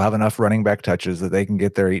teams will have enough running back touches that they can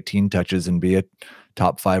get their 18 touches and be a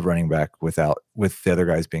top 5 running back with the other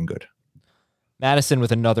guys being good. Madison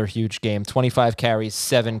with another huge game, 25 carries,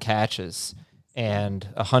 7 catches, and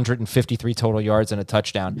 153 total yards and a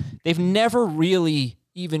touchdown. They've never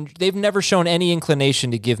shown any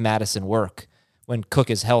inclination to give Madison work when Cook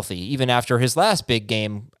is healthy, even after his last big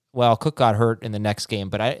game. Well, Cook got hurt in the next game,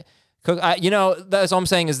 but that's all I'm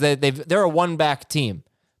saying is that they're a one-back team.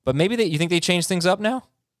 But maybe you think they change things up now?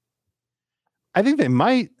 I think they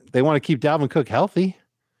might. They want to keep Dalvin Cook healthy.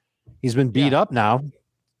 He's been beat up now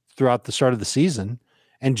throughout the start of the season.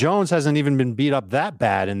 And Jones hasn't even been beat up that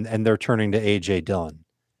bad, and they're turning to A.J. Dillon.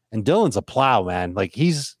 And Dillon's a plow, man. Like he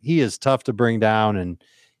is tough to bring down, and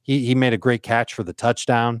he made a great catch for the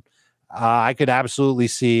touchdown. I could absolutely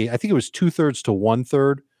see, I think it was 2/3 to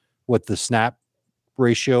 1/3 what the snap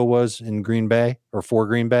ratio was in Green Bay or for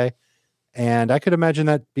Green Bay. And I could imagine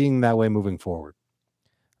that being that way moving forward.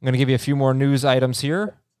 I'm going to give you a few more news items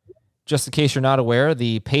here. Just in case you're not aware,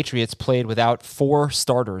 the Patriots played without 4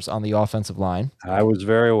 starters on the offensive line. I was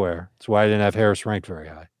very aware. That's why I didn't have Harris ranked very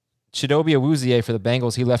high. Chidobe Awuzie for the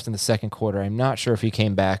Bengals, he left in the second quarter. I'm not sure if he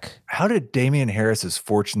came back. How did Damian Harris's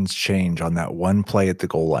fortunes change on that one play at the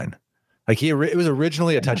goal line? Like it was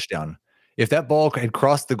originally a touchdown. If that ball had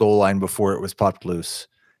crossed the goal line before it was popped loose,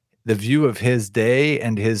 the view of his day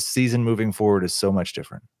and his season moving forward is so much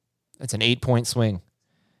different. It's an 8-point swing.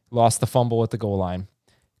 Lost the fumble at the goal line.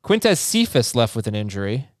 Quintez Cephas left with an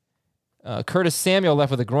injury. Curtis Samuel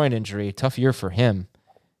left with a groin injury. Tough year for him.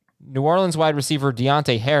 New Orleans wide receiver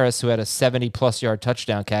Deontay Harris, who had a 70-plus yard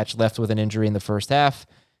touchdown catch, left with an injury in the first half.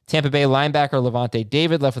 Tampa Bay linebacker Levante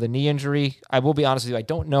David left with a knee injury. I will be honest with you, I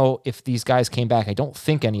don't know if these guys came back. I don't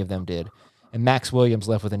think any of them did. And Max Williams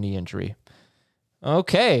left with a knee injury.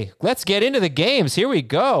 Okay, let's get into the games. Here we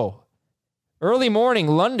go. Early morning,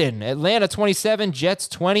 London, Atlanta 27, Jets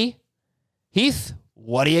 20. Heath,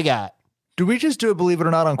 what do you got? Do we just do a believe it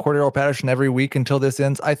or not on Cordero Patterson every week until this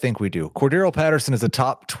ends? I think we do. Cordero Patterson is a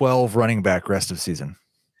top 12 running back rest of season.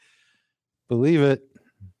 Believe it.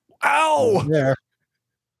 Ow! There.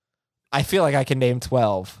 I feel like I can name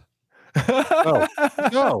 12.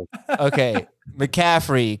 No. Okay,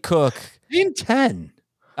 McCaffrey, Cook. Name 10.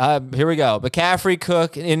 Here we go. McCaffrey,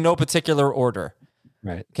 Cook, in no particular order.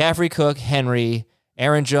 Right. McCaffrey, Cook, Henry,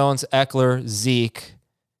 Aaron Jones, Eckler, Zeke,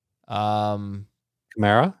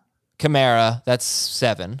 Kamara. That's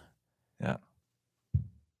 7. Yeah.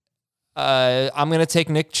 I'm going to take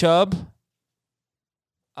Nick Chubb.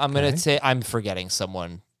 I'm forgetting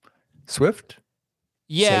someone. Swift?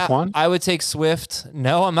 Yeah, Saquon? I would take Swift.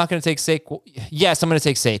 No, I'm not going to take Saquon. Yes, I'm going to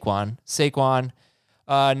take Saquon.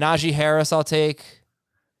 Najee Harris, I'll take.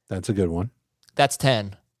 That's a good one. That's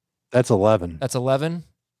 10. That's 11. That's 11.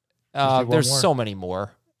 Just do There's one more. so many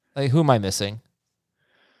more. Like, who am I missing?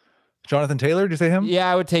 Jonathan Taylor, did you say him?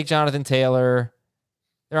 Yeah, I would take Jonathan Taylor.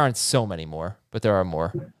 There aren't so many more, but there are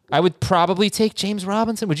more. I would probably take James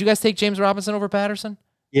Robinson. Would you guys take James Robinson over Patterson?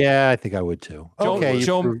 Yeah, I think I would too. Okay,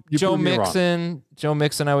 Joe Mixon. Joe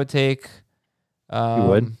Mixon, I would take. You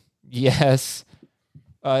would? Yes.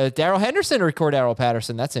 Darrell Henderson or Cordero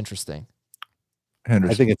Patterson. That's interesting.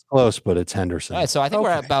 Henderson. I think it's close, but it's Henderson. All right, so I think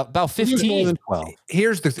we're at about More 15. than 12.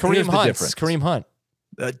 Here's the difference. Kareem Hunt.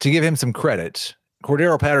 To give him some credit,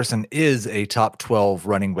 Cordero Patterson is a top 12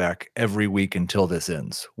 running back every week until this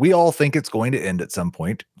ends. We all think it's going to end at some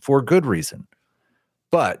point for good reason.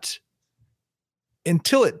 But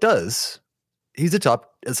until it does, he's a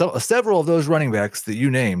top. Several of those running backs that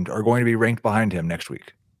you named are going to be ranked behind him next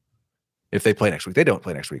week. If they play next week. They don't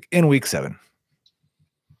play next week. In week 7.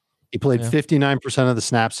 He played 59% of the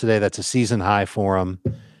snaps today. That's a season high for him.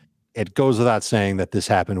 It goes without saying that this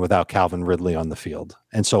happened without Calvin Ridley on the field.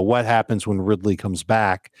 And so what happens when Ridley comes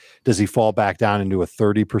back? Does he fall back down into a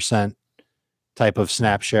 30% type of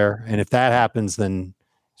snap share? And if that happens, then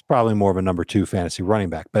he's probably more of a number 2 fantasy running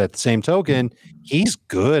back. But at the same token, he's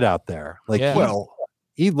good out there. Like, Yeah.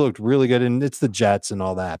 he looked really good, and it's the Jets and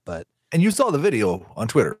all that. But And you saw the video on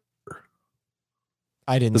Twitter.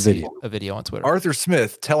 I didn't The see video. a video on Twitter. Arthur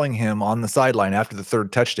Smith telling him on the sideline after the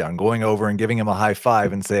 3rd touchdown, going over and giving him a high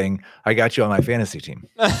five and saying, I got you on my fantasy team.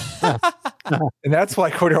 And that's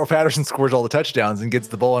why Cordero Patterson scores all the touchdowns and gets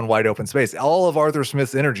the ball in wide open space. All of Arthur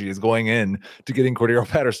Smith's energy is going in to getting Cordero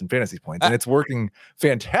Patterson fantasy points, and it's working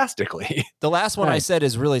fantastically. The last one I said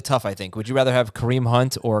is really tough, I think. Would you rather have Kareem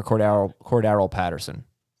Hunt or Cordero Patterson?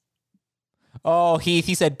 Oh, he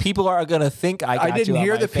said people are going to think I got you. I didn't on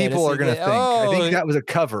hear my that people are going to think. I think that was a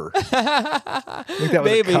cover. I think that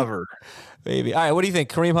was a cover. Maybe. All right, what do you think,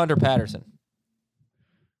 Kareem Hunt or Patterson?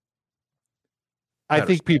 I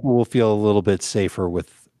think people will feel a little bit safer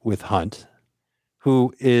with Hunt,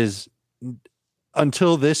 who is,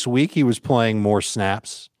 until this week, he was playing more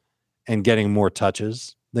snaps and getting more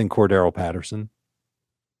touches than Cordero Patterson.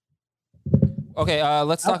 Okay,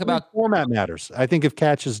 let's talk about format matters. I think if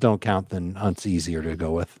catches don't count, then Hunt's easier to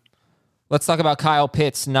go with. Let's talk about Kyle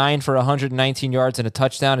Pitts, 9 for 119 yards and a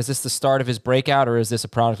touchdown. Is this the start of his breakout, or is this a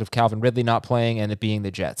product of Calvin Ridley not playing and it being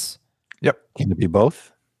the Jets? Yep. Can it be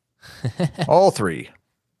both? All 3.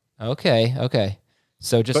 Okay.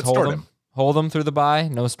 So just hold him. Hold him through the bye.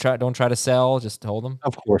 No, don't try to sell. Just hold him.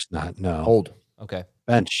 Of course not. No. Hold. Okay.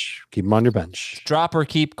 Bench. Keep him on your bench. Drop or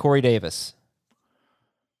keep Corey Davis.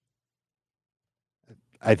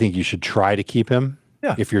 I think you should try to keep him.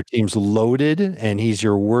 Yeah. If your team's loaded and he's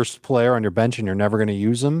your worst player on your bench and you're never going to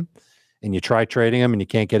use him, and you try trading him and you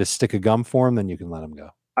can't get a stick of gum for him, then you can let him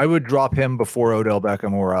go. I would drop him before Odell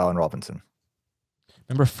Beckham or Allen Robinson.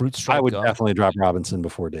 Remember Fruit Strike I would gum? definitely drop Robinson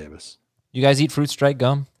before Davis. You guys eat Fruit Strike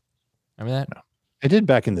gum? Remember that? No. I did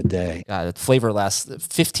back in the day. God, the flavor lasts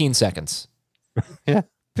 15 seconds. Yeah.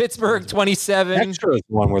 Pittsburgh 27. Extra is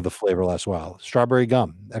the one where the flavor lasts a while. Strawberry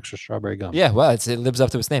gum. Extra strawberry gum. Yeah, well, it lives up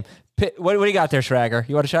to its name. What do you got there, Schrager?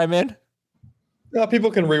 You want to chime in? People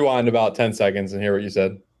can rewind about 10 seconds and hear what you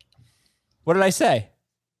said. What did I say?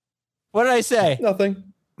 Nothing.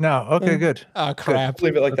 No. Okay, good. Oh, crap.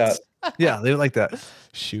 Leave it like that. Yeah, leave it like that.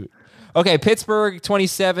 Shoot. Okay, Pittsburgh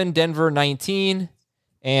 27, Denver 19.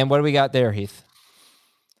 And what do we got there, Heath?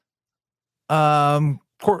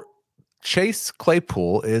 Chase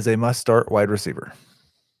Claypool is a must-start wide receiver.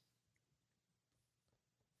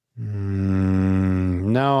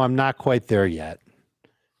 No, I'm not quite there yet.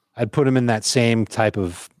 I'd put him in that same type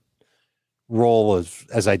of role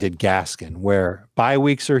as I did Gaskin, where bye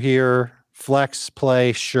weeks are here, flex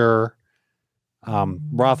play, sure.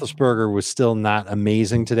 Roethlisberger was still not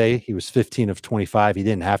amazing today. He was 15 of 25. He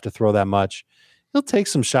didn't have to throw that much. He'll take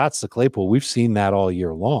some shots to Claypool. We've seen that all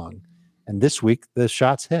year long. And this week, the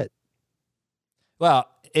shots hit. Well,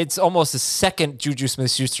 it's almost the second Juju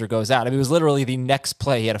Smith-Schuster goes out. I mean, it was literally the next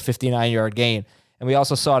play. He had a 59-yard gain. And we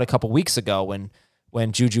also saw it a couple weeks ago when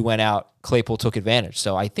Juju went out, Claypool took advantage.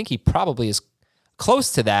 So I think he probably is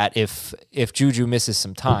close to that if Juju misses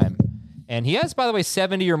some time. And he has, by the way,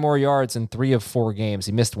 70 or more yards in 3 of 4 games.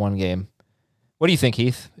 He missed 1 game. What do you think,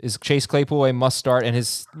 Heath? Is Chase Claypool a must start? And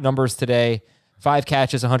his numbers today, 5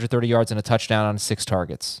 catches, 130 yards, and a touchdown on 6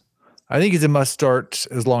 targets. I think he's a must start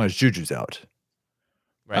as long as Juju's out.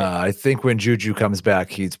 Right. I think when Juju comes back,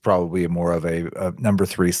 he's probably more of a number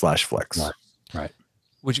 3/flex. Right.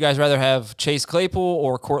 Would you guys rather have Chase Claypool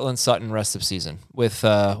or Cortland Sutton rest of season with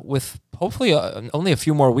hopefully only a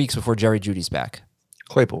few more weeks before Jerry Jeudy's back?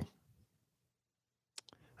 Claypool.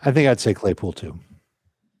 I think I'd say Claypool too.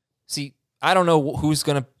 See, I don't know who's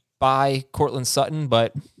going to buy Cortland Sutton,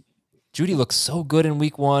 but Jeudy looks so good in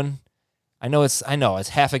week 1. I know it's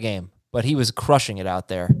half a game, but he was crushing it out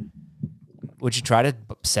there. Would you try to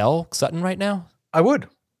sell Sutton right now? I would.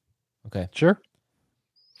 Okay. Sure.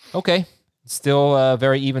 Okay. Still a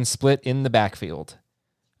very even split in the backfield.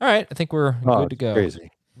 All right. I think we're good to go.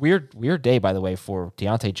 Crazy. Weird day, by the way, for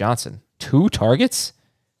Deontay Johnson. 2 targets?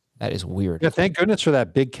 That is weird. Yeah, thank goodness for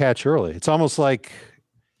that big catch early. It's almost like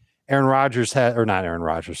Ben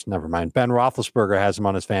Roethlisberger has him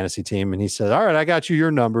on his fantasy team, and he said, all right, I got you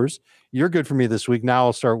your numbers. You're good for me this week. Now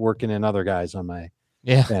I'll start working in other guys on my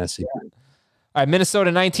fantasy. All right,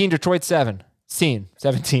 Minnesota 19, Detroit 17.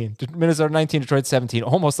 Minnesota 19, Detroit 17.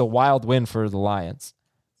 Almost a wild win for the Lions.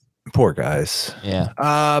 Poor guys.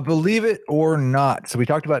 Yeah. Believe it or not. So we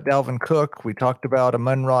talked about Dalvin Cook. We talked about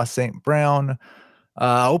Amon-Ra St. Brown.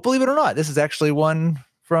 Believe it or not, this is actually one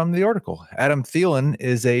from the article. Adam Thielen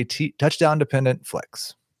is a touchdown-dependent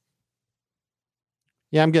flex.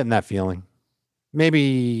 Yeah, I'm getting that feeling.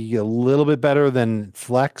 Maybe a little bit better than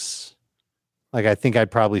flex. Like, I think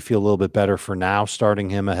I'd probably feel a little bit better for now starting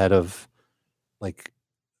him ahead of like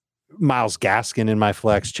Myles Gaskin in my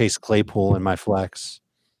flex, Chase Claypool in my flex.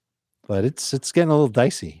 But it's getting a little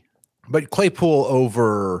dicey. But Claypool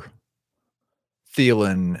over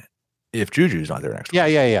Thielen if Juju's not there next week.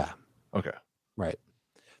 Yeah. Okay. Right.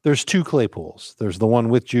 There's two Claypools. There's the one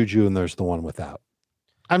with Juju and there's the one without.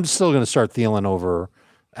 I'm still going to start Thielen over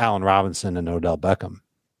Allen Robinson and Odell Beckham.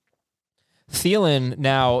 Thielen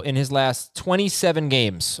now in his last 27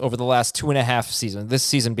 games over the last 2.5 seasons, this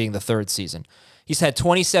season being the third season, he's had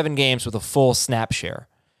 27 games with a full snap share.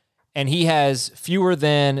 And he has fewer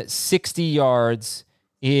than 60 yards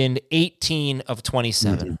in 18 of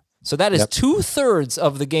 27. Mm-hmm. So that is 2/3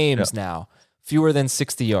 of the games now, fewer than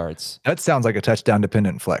 60 yards. That sounds like a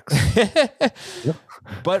touchdown-dependent flex.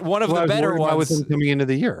 But one of the better ones with him coming into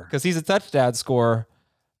the year. Because he's a touchdown scorer.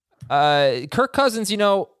 Kirk Cousins,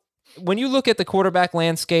 when you look at the quarterback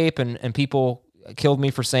landscape, and people killed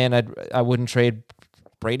me for saying I wouldn't trade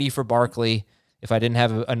Brady for Barkley if I didn't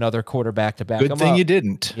have another quarterback to back him up. Good thing you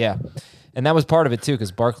didn't. Yeah. And that was part of it too,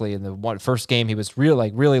 because Barkley in the first game, he was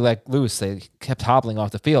really loose. They kept hobbling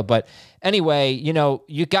off the field. But anyway,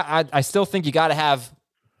 I still think you got to have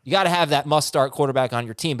that must-start quarterback on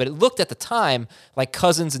your team. But it looked at the time like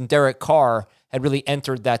Cousins and Derek Carr had really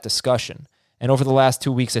entered that discussion. And over the last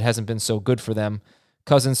 2 weeks, it hasn't been so good for them.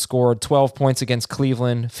 Cousins scored 12 points against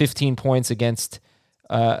Cleveland, 15 points against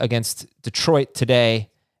Detroit today,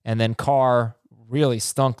 and then Carr really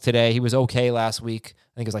stunk today. He was okay last week.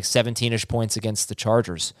 I think it was like 17-ish points against the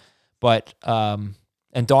Chargers. But and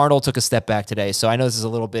Darnold took a step back today. So I know this is a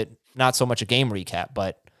little bit not so much a game recap,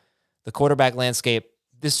 but the quarterback landscape,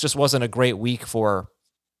 this just wasn't a great week for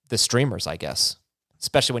the streamers, I guess,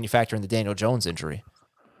 especially when you factor in the Daniel Jones injury.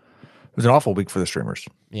 It was an awful week for the streamers.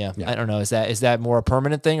 Yeah. I don't know. Is that more a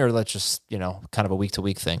permanent thing, or let's just, kind of a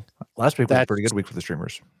week-to-week thing? Last week was a pretty good week for the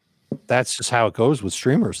streamers. That's just how it goes with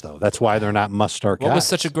streamers, though. That's why they're not must-start guys. What was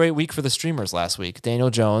such a great week for the streamers last week? Daniel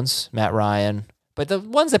Jones, Matt Ryan, but the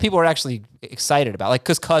ones that people are actually excited about, like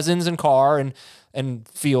because Cousins and Carr and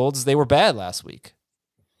Fields, they were bad last week.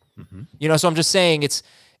 Mm-hmm. So I'm just saying it's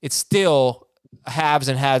still haves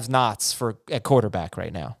and have-nots at quarterback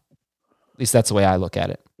right now. At least that's the way I look at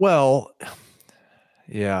it. Well,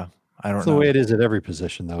 yeah, I don't know. That's the way it is at every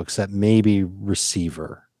position, though, except maybe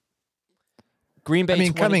receiver. Green Bay.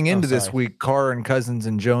 Coming into this week, Carr and Cousins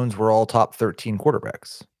and Jones were all top 13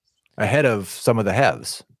 quarterbacks, ahead of some of the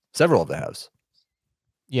haves, several of the haves.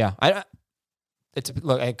 Yeah,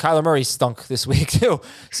 look, Kyler Murray stunk this week too,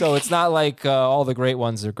 so it's not like all the great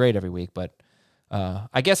ones are great every week. But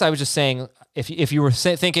I guess I was just saying, if you were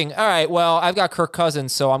thinking, all right, well, I've got Kirk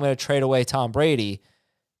Cousins, so I'm going to trade away Tom Brady.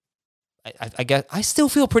 I guess I still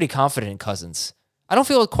feel pretty confident in Cousins. I don't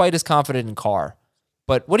feel quite as confident in Carr.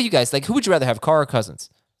 But what do you guys like? Who would you rather have, Carr or Cousins?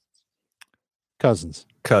 Cousins.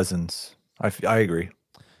 I agree.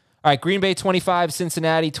 All right, Green Bay 25,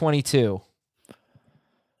 Cincinnati 22.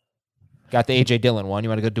 Got the A.J. Dillon one. You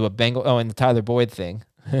want to go do a Bengal? Oh, and the Tyler Boyd thing.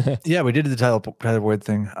 Yeah, we did the Tyler Boyd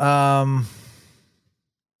thing.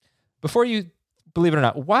 Before you, believe it or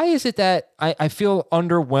not, why is it that I feel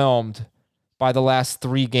underwhelmed by the last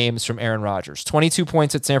 3 games from Aaron Rodgers? 22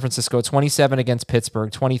 points at San Francisco, 27 against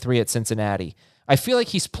Pittsburgh, 23 at Cincinnati. I feel like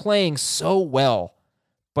he's playing so well,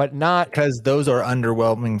 but not... Because those are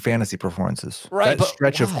underwhelming fantasy performances. Right, that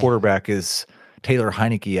stretch of quarterback is Taylor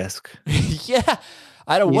Heineke-esque. Yeah.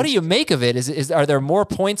 What do you make of it? Are there more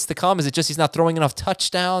points to come? Is it just he's not throwing enough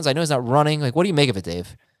touchdowns? I know he's not running. Like, what do you make of it,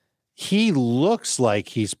 Dave? He looks like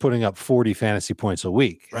he's putting up 40 fantasy points a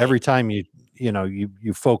week. Right. Every time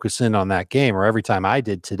you focus in on that game, or every time I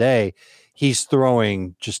did today, he's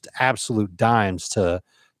throwing just absolute dimes to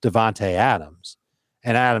Devontae Adams.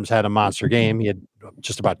 And Adams had a monster game. He had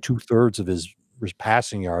just about 2/3 of his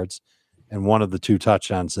passing yards and one of the 2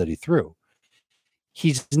 touchdowns that he threw.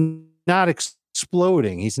 He's not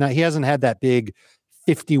exploding. He hasn't had that big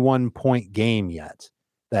 51-point game yet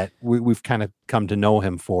that we've kind of come to know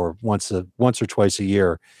him for. Once or twice a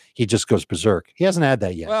year, he just goes berserk. He hasn't had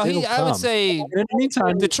that yet. Well, I would say in the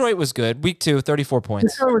meantime, Detroit was good. Week 2, 34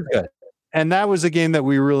 points. Detroit was good. And that was a game that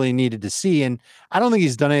we really needed to see. And I don't think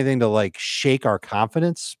he's done anything to like shake our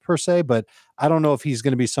confidence per se, but I don't know if he's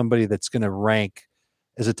going to be somebody that's going to rank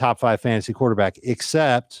as a top 5 fantasy quarterback,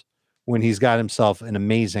 except when he's got himself an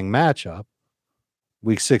amazing matchup.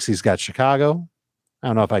 Week 6, he's got Chicago. I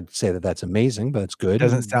don't know if I'd say that that's amazing, but it's good.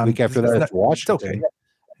 Doesn't sound week after that. It's Washington. Okay.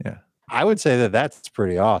 Yeah. I would say that that's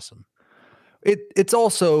pretty awesome. It's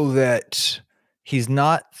also that he's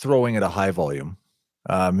not throwing at a high volume.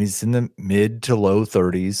 He's in the mid to low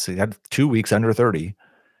 30s. He had 2 weeks under 30.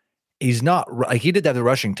 He's not like he did have the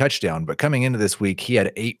rushing touchdown, but coming into this week, he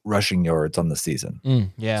had 8 rushing yards on the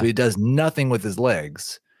season. Yeah. So he does nothing with his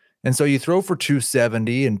legs. And so you throw for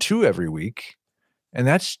 270 and 2 every week, and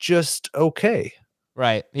that's just okay.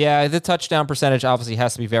 Right. Yeah, the touchdown percentage obviously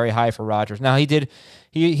has to be very high for Rodgers. Now, he did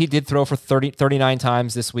throw for 39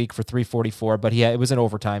 times this week for 344, but it was an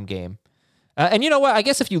overtime game. And you know what? I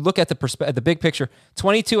guess if you look at the big picture,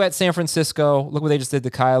 22 at San Francisco, look what they just did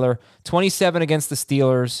to Kyler, 27 against the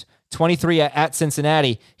Steelers, 23 at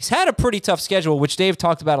Cincinnati. He's had a pretty tough schedule, which Dave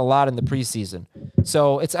talked about a lot in the preseason.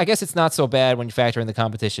 So I guess it's not so bad when you factor in the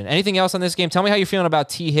competition. Anything else on this game? Tell me how you're feeling about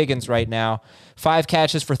T. Higgins right now. 5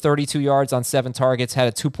 catches for 32 yards on 7 targets, had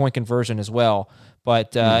a 2-point conversion as well.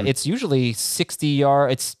 But it's usually 60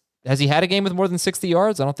 yards. Has he had a game with more than 60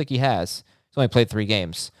 yards? I don't think he has. He's only played 3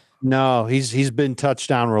 games. No, he's been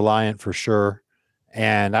touchdown reliant for sure.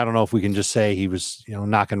 And I don't know if we can just say he was,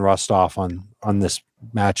 knocking rust off on this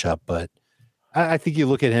matchup, but I think you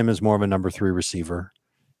look at him as more of a number 3 receiver.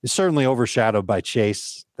 He's certainly overshadowed by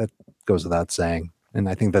Chase. That goes without saying. And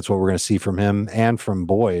I think that's what we're going to see from him and from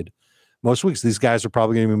Boyd. Most weeks, these guys are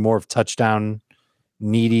probably going to be more of touchdown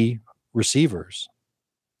needy receivers.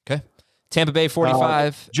 Okay. Tampa Bay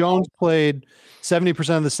 45. Jones played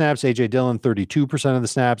 70% of the snaps. A.J. Dillon, 32% of the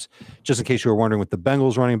snaps. Just in case you were wondering, with the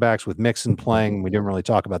Bengals running backs, with Mixon playing, we didn't really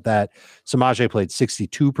talk about that. Samaje played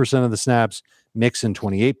 62% of the snaps. Mixon,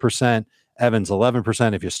 28%. Evans,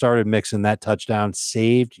 11%. If you started Mixon, that touchdown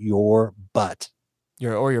saved your butt.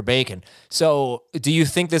 Your bacon. So do you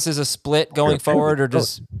think this is a split going forward, or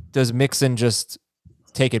does Mixon just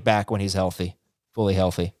take it back when he's healthy, fully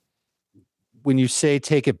healthy? When you say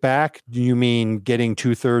take it back, do you mean getting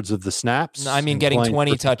 2/3 of the snaps? No, I mean getting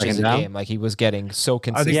 20 touches a game, like he was getting so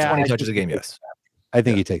consistent. I think 20 touches a game, yes. I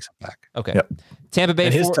think he takes it back. Okay. Yep. Tampa Bay.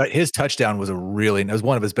 His touchdown was it was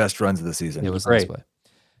one of his best runs of the season. It was great. Nice.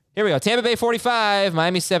 Here we go. Tampa Bay 45,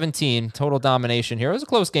 Miami 17. Total domination here. It was a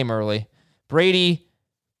close game early. Brady,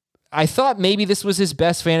 I thought maybe this was his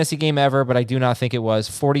best fantasy game ever, but I do not think it was.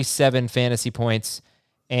 47 fantasy points.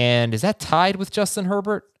 And is that tied with Justin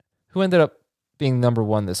Herbert, who ended up being number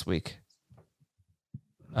 1 this week?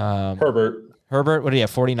 Herbert, what do you have,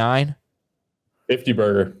 49? 50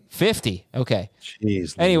 burger. 50, okay.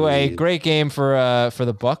 Jeez. Anyway, Louise. great game for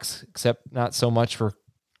the Bucks, except not so much for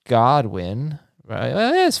Godwin. Right?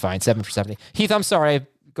 It's fine, 7 for 70. Heath, I'm sorry.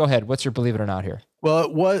 Go ahead. What's your believe it or not here? Well,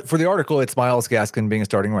 it was, for the article, it's Myles Gaskin being a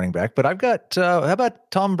starting running back, but I've got, how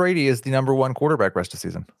about Tom Brady as the number 1 quarterback rest of the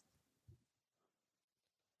season?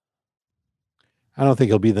 I don't think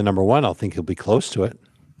he'll be the number 1. I'll think he'll be close to it.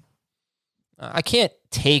 I can't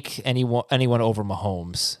take anyone over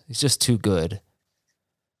Mahomes. He's just too good.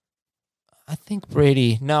 I think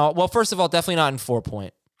Brady. No. Well, first of all, definitely not in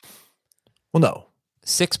 4-point. Well, no.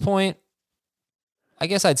 6-point. I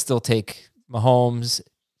guess I'd still take Mahomes,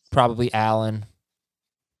 probably Allen.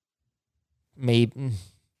 Maybe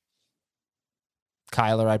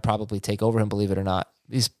Kyler I'd probably take over him, believe it or not.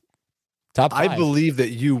 He's top 5. I believe that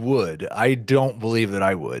you would. I don't believe that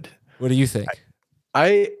I would. What do you think?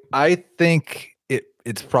 I think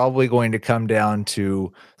it's probably going to come down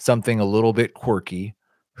to something a little bit quirky.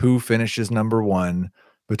 Who finishes number 1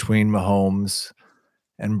 between Mahomes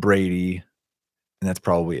and Brady, and that's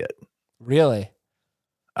probably it. Really?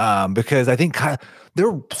 Because I think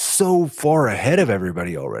they're so far ahead of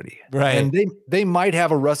everybody already. Right. And they might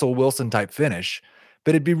have a Russell Wilson type finish,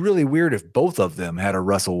 but it'd be really weird if both of them had a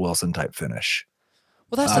Russell Wilson type finish.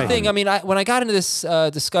 Well, that's the thing. I mean, when I got into this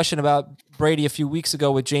discussion about Brady a few weeks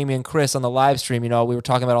ago with Jamie and Chris on the live stream, we were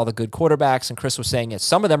talking about all the good quarterbacks, and Chris was saying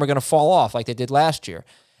some of them are going to fall off like they did last year,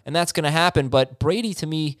 and that's going to happen. But Brady, to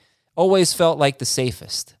me, always felt like the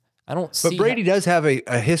safest. I don't see. But Brady does have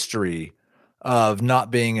a history of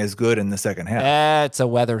not being as good in the second half. That's a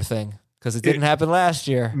weather thing because it didn't happen last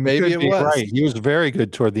year. Maybe it was. Right. He was very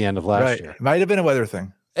good toward the end of last year. Might have been a weather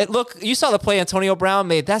thing. Look, you saw the play Antonio Brown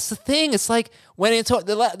made. That's the thing. It's like when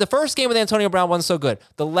the first game with Antonio Brown wasn't so good.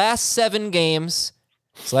 The last 7 games,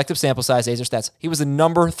 selective sample size, Azer stats, he was the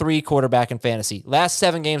number 3 quarterback in fantasy. Last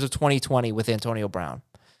 7 games of 2020 with Antonio Brown.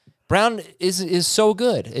 Brown is so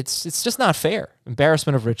good. It's just not fair.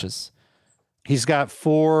 Embarrassment of riches. He's got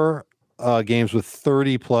 4 games with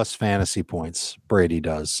 30+ fantasy points. Brady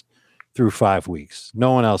does through 5 weeks.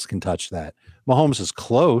 No one else can touch that. Mahomes is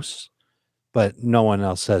close, but no one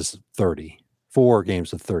else has 30. 4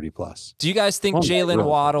 games of 30+. Do you guys think Jalen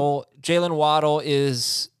Waddle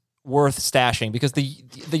is worth stashing? Because the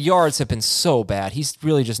yards have been so bad. He's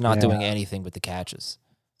really just not doing anything with the catches.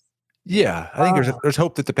 Yeah, I think there's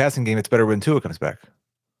hope that the passing game it's better when Tua comes back.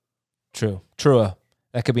 True.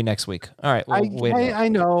 That could be next week. All right. Well, I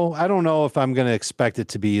know. I don't know if I'm going to expect it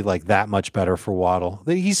to be like that much better for Waddle.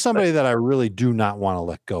 He's somebody that I really do not want to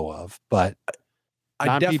let go of, but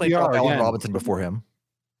I definitely thought Allen Robinson before him.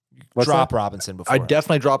 drop Robinson before I'd him.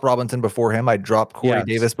 definitely drop Robinson before him. I'd drop Corey Yes.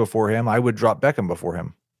 Davis before him. I would drop Beckham before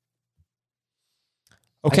him.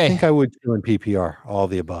 Okay. I think I would do in PPR, all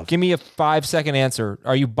the above. Give me a 5-second answer.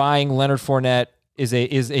 Are you buying Leonard Fournette is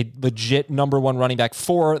a legit number one running back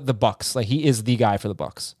for the Bucks? Like, he is the guy for the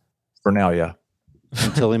Bucks. For now, yeah.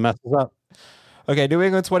 Until he messes up. Okay, New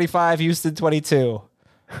England 25, Houston 22.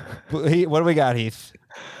 What do we got, Heath?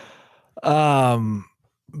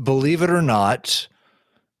 Believe it or not,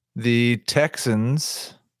 the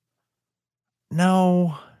Texans.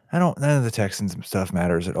 No, I don't. None of the Texans stuff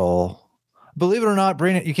matters at all. Believe it or not,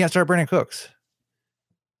 you can't start Brandon Cooks.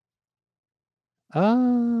 I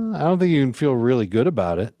don't think you can feel really good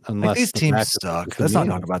about it unless Like, these the teams matchup suck. is Let's not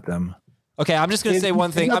convenient. talk about them. Okay, I'm just going to say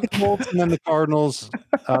one thing. He's got the Colts and then the Cardinals.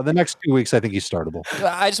 The next 2 weeks, I think he's startable.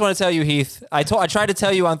 I just want to tell you, Heath. I tried to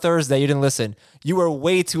tell you on Thursday. You didn't listen. You were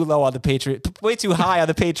way too low on the Patriots, way too high on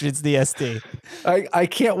the Patriots DST. I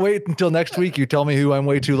can't wait until next week. You tell me who I'm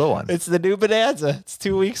way too low on. It's the new bonanza. It's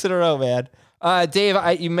 2 weeks in a row, man. Dave,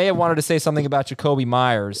 you may have wanted to say something about Jacoby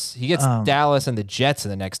Myers. He gets Dallas and the Jets in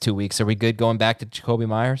the next 2 weeks. Are we good going back to Jacoby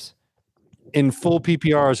Myers? In full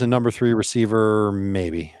PPR as a number 3 receiver,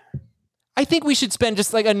 maybe. I think we should spend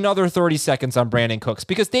just like another 30 seconds on Brandon Cooks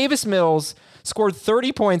because Davis Mills scored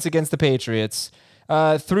 30 points against the Patriots,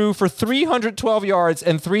 threw for 312 yards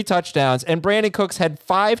and 3 touchdowns, and Brandon Cooks had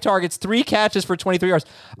 5 targets, 3 catches for 23 yards.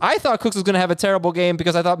 I thought Cooks was going to have a terrible game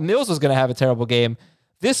because I thought Mills was going to have a terrible game.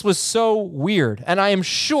 This was so weird, and I am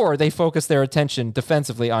sure they focused their attention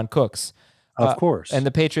defensively on Cooks. Of course. And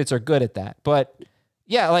the Patriots are good at that. But,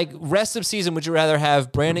 yeah, like rest of season, would you rather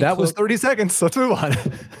have Brandon That Cooks? was 30 seconds. Let's move on.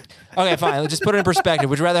 Okay, fine. Let's just put it in perspective.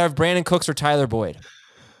 Would you rather have Brandon Cooks or Tyler Boyd?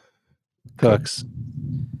 Cooks.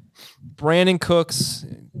 Brandon Cooks.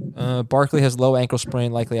 Barkley has low ankle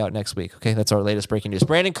sprain, likely out next week. Okay, that's our latest breaking news.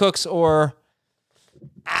 Brandon Cooks or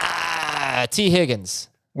T. Higgins?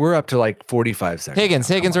 We're up to like 45 seconds.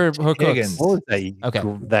 Higgins or Cooks? Higgins. What was that, Okay.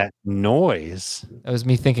 that noise? That was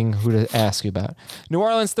me thinking who to ask you about. New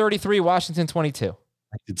Orleans 33, Washington 22.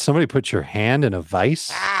 Did somebody put your hand in a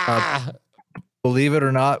vice? Believe it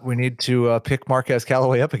or not, we need to pick Marquez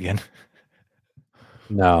Callaway up again.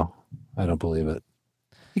 No, I don't believe it.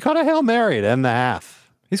 He caught a Hail Mary at end the half.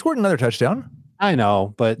 He scored another touchdown. I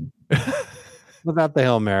know, but without the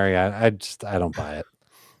Hail Mary, I don't buy it.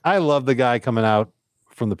 I love the guy coming out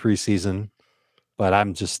from the preseason, but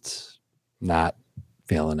I'm just not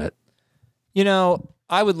feeling it. You know,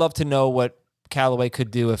 I would love to know what Callaway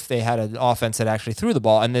could do if they had an offense that actually threw the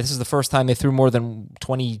ball. And this is the first time they threw more than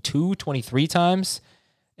 22, 23 times.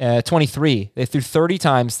 23. They threw 30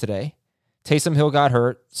 times today. Taysom Hill got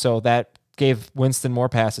hurt, so that gave Winston more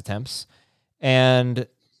pass attempts. And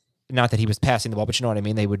not that he was passing the ball, but you know what I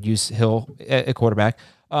mean? They would use Hill at quarterback.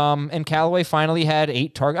 And Callaway finally had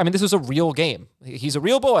 8 targets. I mean, this was a real game. He's a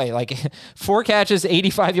real boy. Like 4 catches,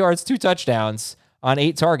 85 yards, 2 touchdowns on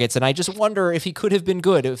 8 targets. And I just wonder if he could have been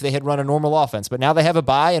good if they had run a normal offense. But now they have a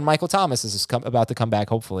bye, and Michael Thomas is about to come back,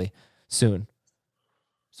 hopefully, soon.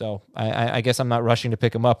 So I guess I'm not rushing to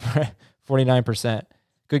pick him up. 49%.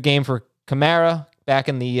 Good game for Kamara, back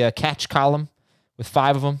in the catch column with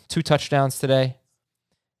 5 of them, 2 touchdowns today.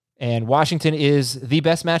 And Washington is the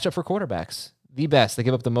best matchup for quarterbacks. The best. They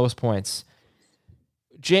give up the most points.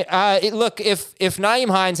 Look, if Nyheim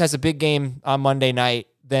Hines has a big game on Monday night,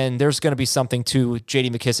 then there's going to be something to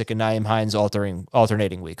J.D. McKissick and Nyheim Hines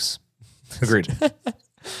alternating weeks. Agreed.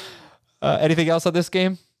 Anything else on this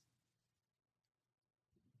game?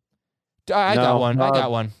 I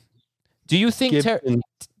got one. Do you think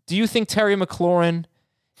Terry McLaurin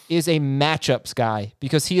is a matchups guy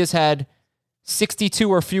because he has had 62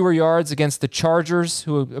 or fewer yards against the Chargers,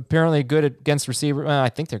 who are apparently good against receivers? I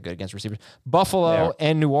think they're good against receivers. Buffalo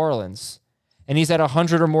and New Orleans. And he's had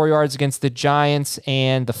 100 or more yards against the Giants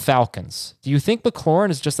and the Falcons. Do you think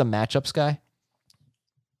McLaurin is just a matchups guy?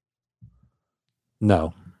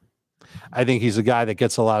 No. I think he's a guy that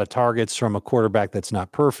gets a lot of targets from a quarterback that's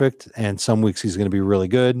not perfect, and some weeks he's going to be really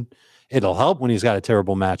good. It'll help when he's got a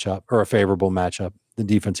terrible matchup or a favorable matchup. The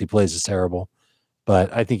defense he plays is terrible,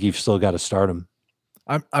 but I think you've still got to start him.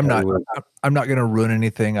 I'm not going to ruin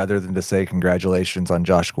anything other than to say congratulations on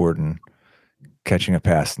Josh Gordon catching a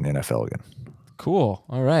pass in the NFL again. Cool.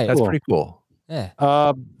 All right. That's pretty cool.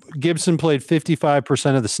 Yeah. Gibson played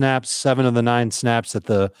 55% of the snaps, 7 of the 9 snaps that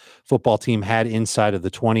the football team had inside of the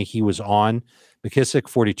 20 he was on. McKissick,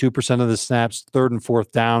 42% of the snaps, 3rd and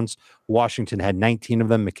 4th downs. Washington had 19 of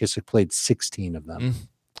them. McKissick played 16 of them.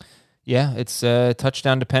 Yeah, it's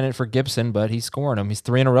touchdown dependent for Gibson, but he's scoring them. He's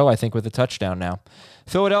 3 in a row, I think, with a touchdown now.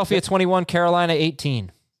 Philadelphia 21, Carolina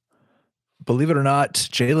 18. Believe it or not,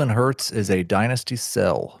 Jalen Hurts is a dynasty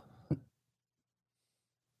sell.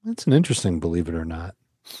 That's an interesting, believe it or not.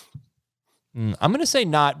 I'm going to say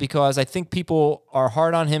not, because I think people are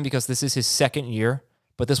hard on him because this is his second year,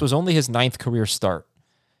 but this was only his 9th career start.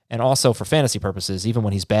 And also for fantasy purposes, even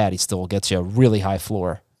when he's bad, he still gets you a really high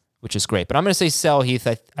floor, which is great. But I'm going to say sell Heath.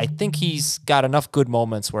 I think he's got enough good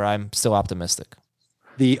moments where I'm still optimistic.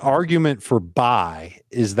 The argument for buy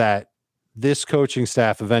is that this coaching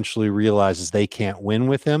staff eventually realizes they can't win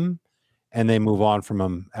with him and they move on from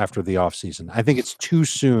him after the offseason. I think it's too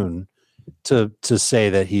soon to say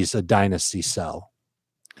that he's a dynasty sell.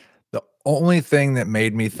 The only thing that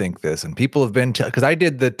made me think this, and people have been, because I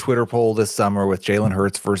did the Twitter poll this summer with Jalen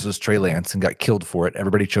Hurts versus Trey Lance and got killed for it.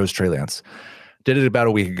 Everybody chose Trey Lance. Did it about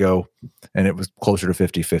a week ago, and it was closer to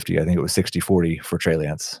 50-50. I think it was 60-40 for Trey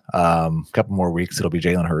Lance. A couple more weeks, it'll be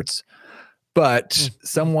Jalen Hurts. But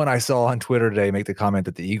someone I saw on Twitter today make the comment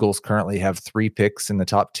that the Eagles currently have 3 picks in the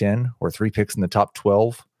top 10 or 3 picks in the top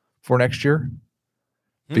 12 for next year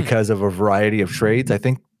because of a variety of trades.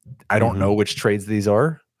 I don't know which trades these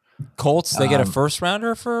are. Colts, they get a first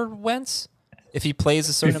rounder for Wentz if he plays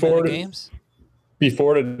a certain amount of games?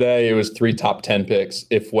 Before today, it was 3 top 10 picks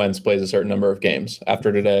if Wentz plays a certain number of games.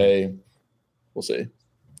 After today, we'll see.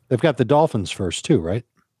 They've got the Dolphins first too, right?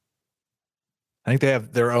 I think they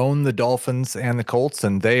have their own, the Dolphins and the Colts,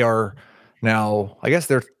 and they are now, I guess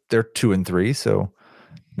they're 2 and 3, so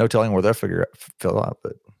no telling where they'll fill out.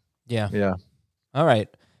 But yeah. All right.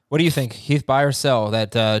 What do you think, Heath? Buy or sell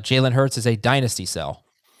that Jalen Hurts is a dynasty sell?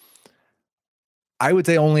 I would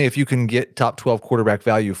say only if you can get top 12 quarterback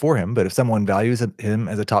value for him. But if someone values him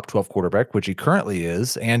as a top 12 quarterback, which he currently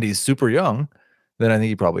is, and he's super young, then I think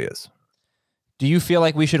he probably is. Do you feel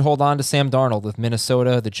like we should hold on to Sam Darnold with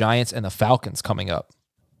Minnesota, the Giants, and the Falcons coming up?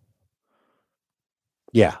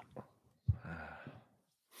 Yeah.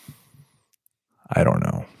 I don't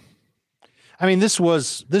know. I mean, this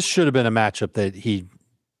should have been a matchup that he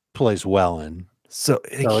plays well in. So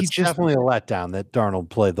it's definitely a letdown that Darnold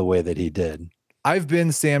played the way that he did. I've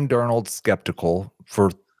been Sam Darnold skeptical for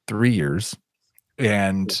 3 years,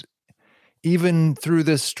 and even through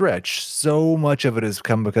this stretch, so much of it has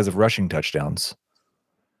come because of rushing touchdowns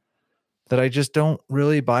that I just don't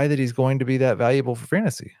really buy that he's going to be that valuable for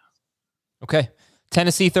fantasy. Okay.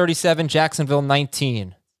 Tennessee 37, Jacksonville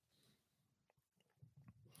 19.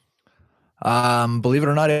 Believe it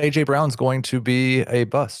or not, A.J. Brown's going to be a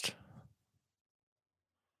bust.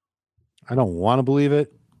 I don't want to believe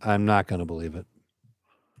it. I'm not going to believe it.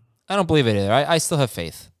 I don't believe it either. I still have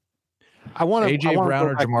faith. I want A.J. Brown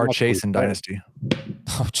or Jamar Chase in Dynasty.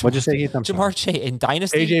 What'd you say, Heath? Jamar Chase in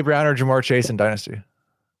Dynasty? A.J. Brown or Jamar Chase in Dynasty.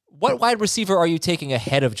 What wide receiver are you taking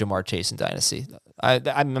ahead of Jamar Chase in Dynasty?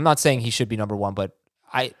 I'm not saying he should be number one, but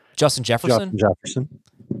Justin Jefferson?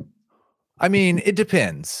 I mean, it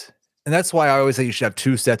depends. And that's why I always say you should have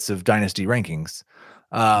 2 sets of Dynasty rankings.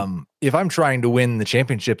 If I'm trying to win the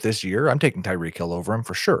championship this year, I'm taking Tyreek Hill over him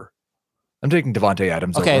for sure. I'm taking Devontae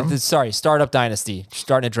Adams over him. Sorry, Startup Dynasty.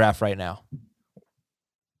 Starting a draft right now.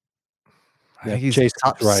 I think he's Chase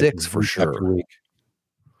top 6 for sure.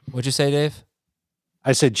 What'd you say, Dave?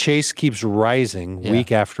 I said Chase keeps rising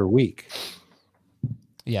week after week.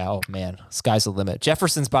 Yeah, oh man, sky's the limit.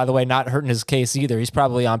 Jefferson's, by the way, not hurting his case either. He's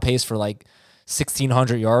probably on pace for like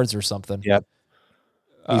 1,600 yards or something. Yep.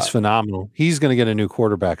 He's phenomenal. He's going to get a new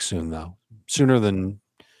quarterback soon, though. Sooner than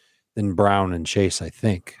Brown and Chase, I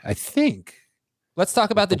think. Let's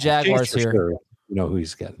talk about the Jaguars here. Sure. You know who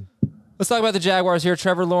he's getting. Let's talk about the Jaguars here.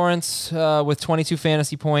 Trevor Lawrence with 22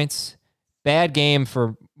 fantasy points. Bad game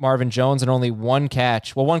for Marvin Jones and only 1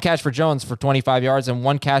 catch. Well, 1 catch for Jones for 25 yards and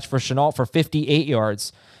 1 catch for Shenault for 58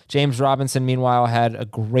 yards. James Robinson, meanwhile, had a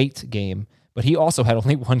great game, but he also had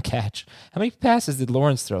only 1 catch. How many passes did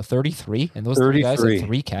Lawrence throw? 33? And those 3 guys had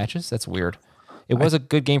 3 catches? That's weird. It was a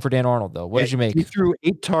good game for Dan Arnold, though. What did you make? He threw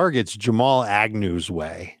 8 targets Jamal Agnew's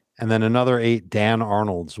way, and then another 8 Dan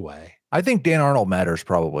Arnold's way. I think Dan Arnold matters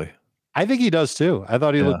probably. I think he does, too. I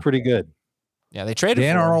thought he looked pretty good. Yeah, they traded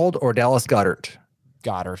Dan Arnold or Dallas Goedert.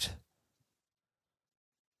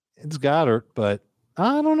 It's Goddard, but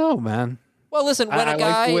I don't know, man. Well, listen, when I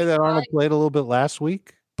like the way that Arnold played a little bit last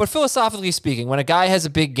week. But philosophically speaking, when a guy has a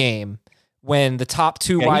big game, when the top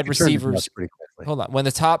 2 wide receivers, when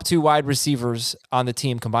the top 2 wide receivers on the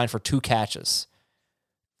team combine for 2 catches,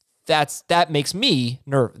 that makes me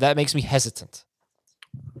that makes me hesitant.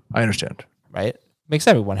 I understand. Right? Makes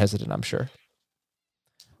everyone hesitant, I'm sure.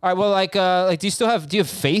 All right, well, do you have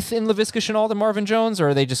faith in Laviska Shenault and Marvin Jones, or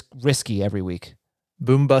are they just risky every week?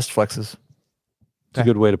 Boom bust flexes. It's a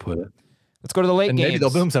good way to put it. Let's go to the late games. Maybe they'll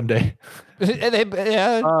boom someday.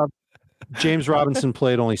 James Robinson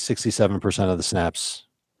played only 67% of the snaps.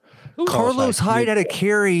 Carlos Hyde had a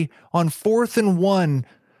carry on 4th and 1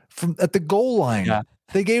 from at the goal line. Yeah.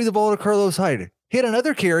 They gave the ball to Carlos Hyde. He had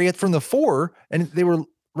another carry from the 4, and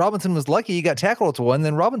Robinson was lucky. He got tackled to 1,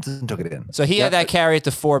 then Robinson took it in. So he had that carry at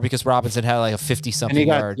the 4 because Robinson had like a 50-something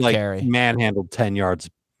yard carry. Manhandled 10 yards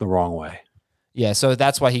the wrong way. Yeah, so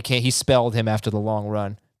that's why he spelled him after the long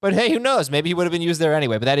run. But hey, who knows? Maybe he would have been used there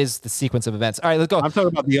anyway. But that is the sequence of events. All right, let's go. I'm talking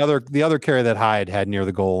about the other carry that Hyde had near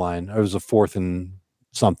the goal line. It was a 4th and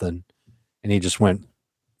something, and he just went.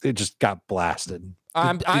 It just got blasted.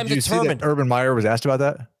 I'm Did you see determined. that Urban Meyer was asked about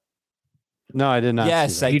that? No, I did not.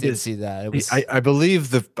 Yes, see that. I did see that. It was, I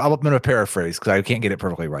believe I'm going to paraphrase because I can't get it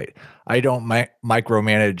perfectly right. I don't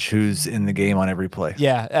micromanage who's in the game on every play.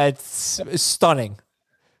 yeah, it's stunning.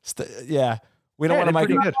 Yeah, we don't want to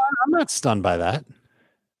pretty micro. good. I'm not stunned by that.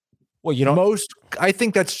 Well, you don't. I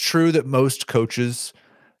think that's true that most coaches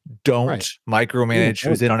don't micromanage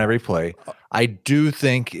who's in on every play. I do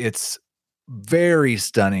think it's very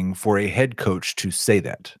stunning for a head coach to say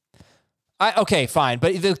that. Okay, fine,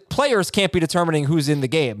 but the players can't be determining who's in the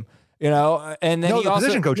game, And then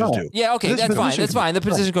position coaches do. Yeah, okay, that's fine. That's fine. The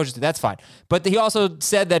position coaches do. That's fine. But he also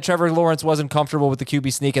said that Trevor Lawrence wasn't comfortable with the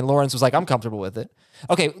QB sneak, and Lawrence was like, "I'm comfortable with it."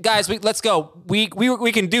 Okay, guys, let's go. We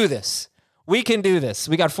can do this. We can do this.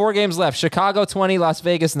 We got 4 games left. Chicago 20, Las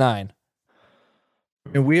Vegas 9.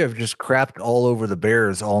 And we have just crapped all over the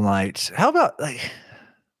Bears all night. How about I'd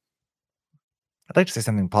like to say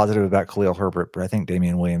something positive about Khalil Herbert, but I think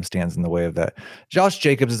Damian Williams stands in the way of that. Josh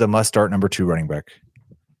Jacobs is a must-start number 2 running back.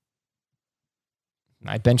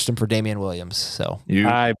 I benched him for Damian Williams, so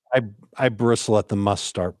I bristle at the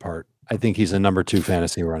must-start part. I think he's a number 2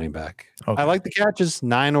 fantasy running back. Okay. I like the catches,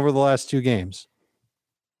 9 over the last 2 games.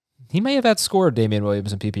 he may have outscored Damian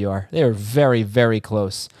Williams in PPR. They are very, very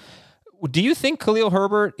close. Do you think Khalil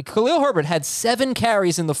Herbert had 7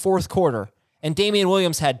 carries in the 4th quarter, and Damian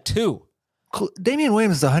Williams had 2? Damian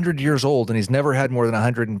Williams is 100 years old, and he's never had more than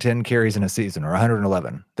 110 carries in a season, or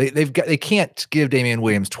 111. They can't give Damian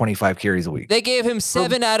Williams 25 carries a week. They gave him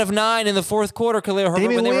 7 out of 9 in the 4th quarter. Khalil Herbert.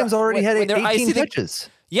 Damian Williams already had 18 catches.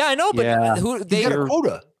 Yeah, I know, but He got a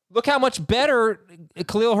quota. Look how much better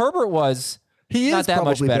Khalil Herbert was. He is not that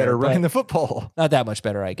probably much better running the football. Not that much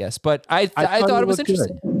better, I guess. But I thought it was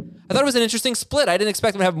interesting. I thought it was an interesting split. I didn't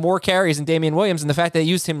expect him to have more carries than Damian Williams, and the fact that they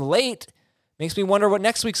used him late makes me wonder what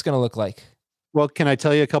next week's going to look like. Well, can I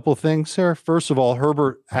tell you a couple of things, sir? First of all,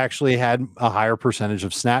 Herbert actually had a higher percentage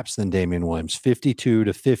of snaps than Damian Williams,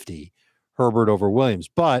 52-50, Herbert over Williams.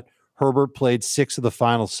 But Herbert played 6 of the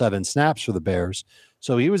final 7 snaps for the Bears.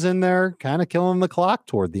 So he was in there kind of killing the clock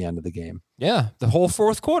toward the end of the game. Yeah, the whole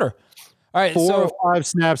 4th quarter. All right, 4 of 5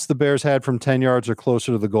 snaps the Bears had from 10 yards or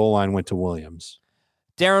closer to the goal line went to Williams.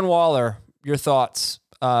 Darren Waller, your thoughts?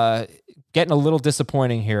 Getting a little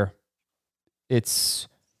disappointing here. It's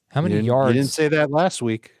how many yards? You didn't say that last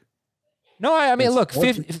week. No, I mean, look,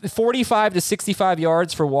 45 to 65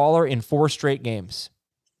 yards for Waller in 4 straight games.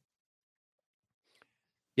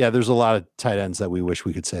 Yeah, there's a lot of tight ends that we wish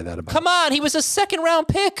we could say that about. Come on, he was a 2nd-round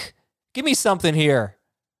pick. Give me something here.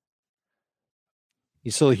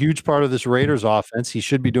 He's still a huge part of this Raiders offense. He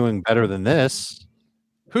should be doing better than this.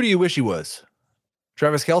 Who do you wish he was?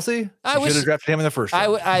 Travis Kelce? I should have drafted him in the first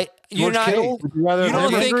round. You're not. Kittle? Would you rather You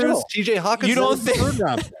don't have think TJ Hawkins? You don't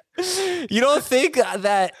think? You don't think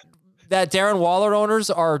that Darren Waller owners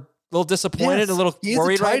are a little disappointed, a little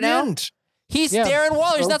worried right now? He's Darren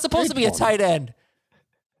Waller. He's not supposed to be a tight end.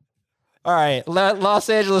 All right, Los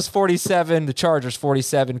Angeles 47, the Chargers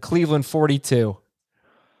 47, Cleveland 42.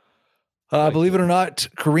 Believe it or not,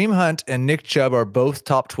 Kareem Hunt and Nick Chubb are both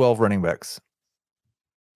top 12 running backs.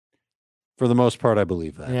 For the most part, I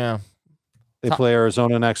believe that. Yeah. They play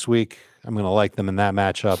Arizona next week. I'm going to like them in that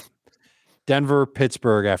matchup. Denver,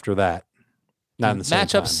 Pittsburgh after that. Not in the same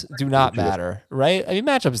matchups time. do not matter, right? I mean,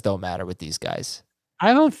 matchups don't matter with these guys.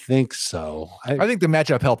 I don't think so. I think the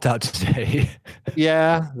matchup helped out today.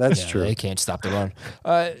 Yeah, that's true. They can't stop the run.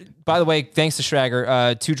 By the way, thanks to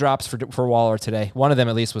Schrager, 2 drops for Waller today. One of them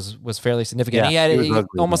at least was fairly significant. Yeah, he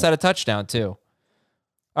almost had a touchdown too.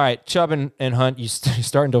 All right, Chubb and Hunt, you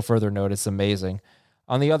start until further notice. Amazing.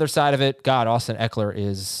 On the other side of it, God, Austin Eckler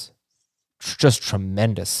is just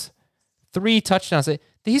tremendous. 3 touchdowns.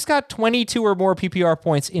 He's got 22 or more PPR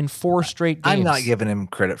points in 4 straight games. I'm not giving him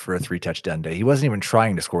credit for a 3-touchdown day. He wasn't even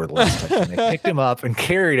trying to score the last touchdown. They picked him up and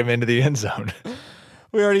carried him into the end zone.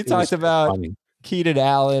 We already talked about Keenan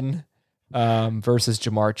Allen versus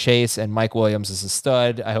Jamar Chase, and Mike Williams is a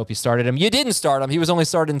stud. I hope you started him. You didn't start him. He was only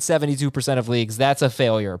started in 72% of leagues. That's a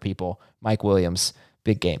failure, people. Mike Williams,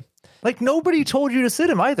 big game. Like, nobody told you to sit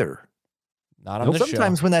him either. Not on the show.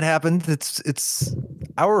 Sometimes when that happens, it's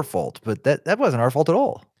our fault, but that wasn't our fault at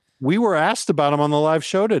all. We were asked about him on the live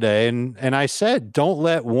show today, and I said, don't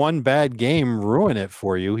let one bad game ruin it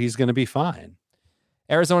for you. He's going to be fine.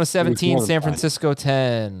 Arizona 17, more than San fine. Francisco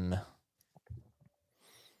 10.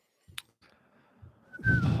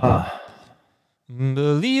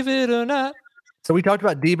 Believe it or not. So we talked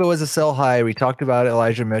about Debo as a sell high. We talked about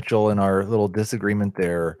Elijah Mitchell in our little disagreement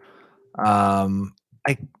there. I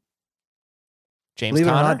James believe it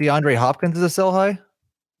or Conner. not, DeAndre Hopkins is a sell high.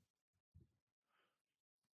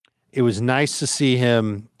 It was nice to see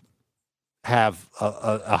him have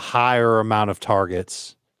a higher amount of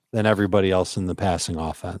targets than everybody else in the passing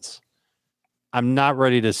offense. I'm not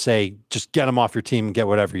ready to say just get him off your team and get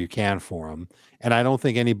whatever you can for him. And I don't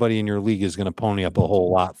think anybody in your league is going to pony up a whole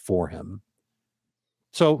lot for him.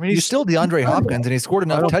 So I mean, he's still DeAndre Hopkins, and he scored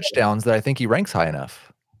enough touchdowns that I think he ranks high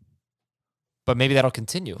enough. But maybe that'll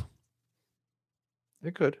continue.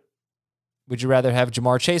 It could. Would you rather have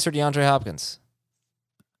Jamar Chase or DeAndre Hopkins?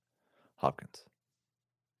 Hopkins.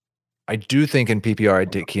 I do think in PPR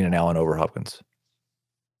I'd take Keenan Allen over Hopkins.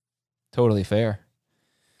 Totally fair.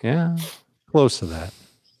 Yeah, close to that.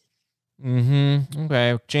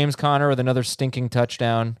 Okay. James Conner with another stinking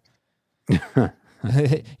touchdown.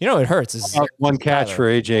 It hurts. Is One catch Tyler. for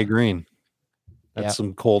AJ Green. That's Yeah.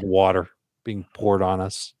 some cold water being poured on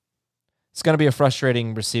us. It's going to be a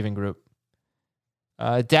frustrating receiving group.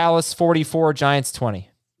 Dallas 44, Giants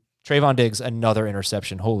 20. Trayvon Diggs, another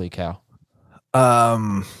interception. Holy cow.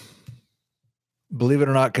 Believe it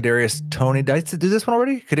or not, Kadarius Toney. Did I do this one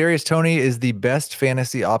already? Kadarius Toney is the best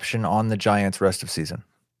fantasy option on the Giants rest of season.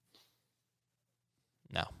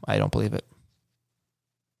 No, I don't believe it.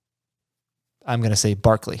 I'm going to say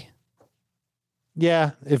Barkley.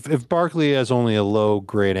 Yeah, if Barkley has only a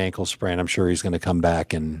low-grade ankle sprain, I'm sure he's going to come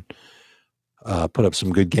back and put up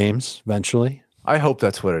some good games eventually. I hope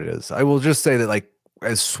that's what it is. I will just say that, like,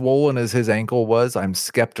 as swollen as his ankle was, I'm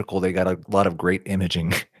skeptical they got a lot of great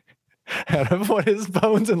imaging out of what his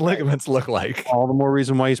bones and ligaments look like. All the more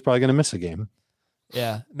reason why he's probably going to miss a game.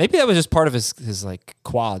 Yeah. Maybe that was just part of his like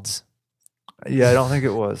quads. Yeah, I don't think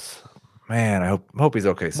it was. Man, I hope he's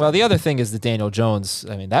okay. Well, the other thing is the Daniel Jones.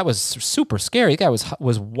 I mean, that was super scary. The guy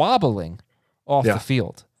was wobbling off the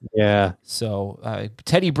field. Yeah. So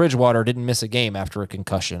Teddy Bridgewater didn't miss a game after a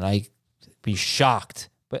concussion. I'd be shocked.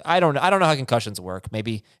 But I don't know how concussions work.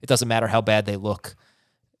 Maybe it doesn't matter how bad they look.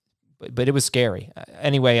 But it was scary.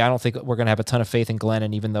 Anyway, I don't think we're going to have a ton of faith in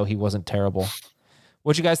Glennon, even though he wasn't terrible.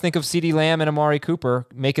 What'd you guys think of CeeDee Lamb and Amari Cooper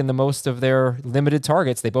making the most of their limited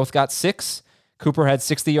targets? They both got 6. Cooper had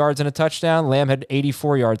 60 yards and a touchdown. Lamb had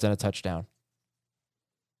 84 yards and a touchdown.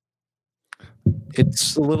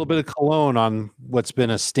 It's a little bit of cologne on what's been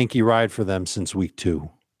a stinky ride for them since week 2.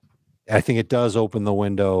 I think it does open the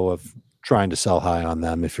window of trying to sell high on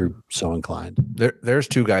them if you're so inclined. There's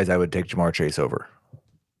 2 guys I would take Jamar Chase over.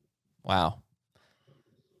 Wow.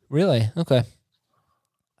 Really? Okay.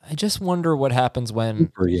 I just wonder what happens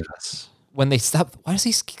when they stop. Why does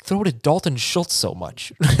he throw to Dalton Schultz so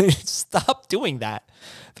much? Stop doing that.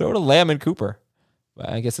 Throw to Lamb and Cooper.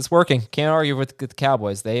 I guess it's working. Can't argue with the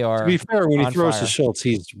Cowboys. They are. To be fair, when he throws fire. to Schultz,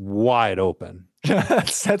 he's wide open.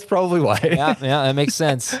 that's probably why. Yeah, that makes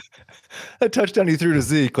sense. That touchdown he threw to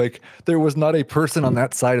Zeke, like there was not a person on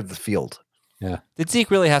that side of the field. Yeah. Did Zeke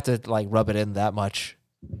really have to like rub it in that much?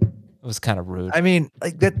 It was kind of rude. I mean,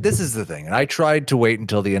 like that. This is the thing, and I tried to wait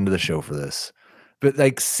until the end of the show for this, but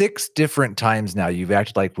like 6 different times now, you've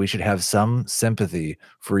acted like we should have some sympathy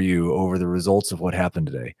for you over the results of what happened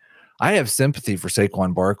today. I have sympathy for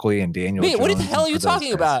Saquon Barkley and Daniel. Wait, what the Jones hell are you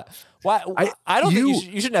talking about? Why? I don't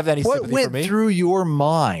think you shouldn't have any sympathy for me. What went through your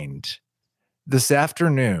mind this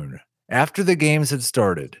afternoon after the games had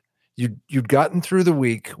started? You'd gotten through the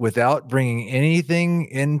week without bringing anything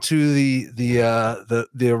into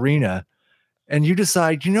the arena, and you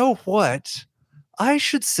decide, you know what? I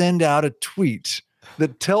should send out a tweet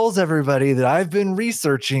that tells everybody that I've been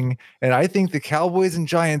researching and I think the Cowboys and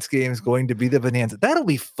Giants game is going to be the bonanza. That'll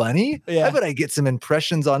be funny. Yeah. I bet I get some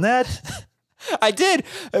impressions on that. I did,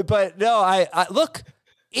 but no, I look,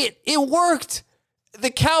 it worked. The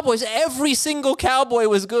Cowboys, every single Cowboy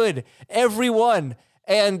was good. Everyone.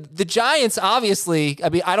 And the Giants, obviously, I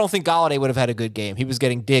mean, I don't think Golladay would have had a good game. He was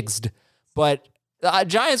getting digsed. But the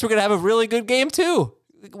Giants were going to have a really good game, too.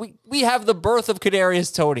 We have the birth of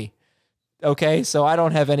Kadarius Toney. Okay, so I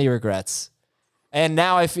don't have any regrets. And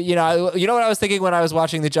now you know what I was thinking when I was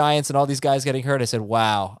watching the Giants and all these guys getting hurt? I said,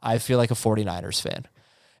 wow, I feel like a 49ers fan.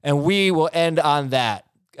 And we will end on that.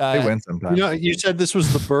 They win sometimes. You said this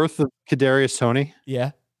was the birth of Kadarius Toney.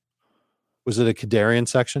 Yeah. Was it a Kadarian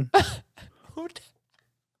section?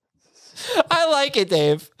 I like it,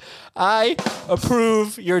 Dave. I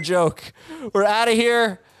approve your joke. We're out of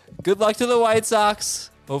here. Good luck to the White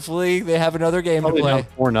Sox. Hopefully they have another game to play.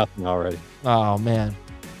 4-0 already. Oh, man.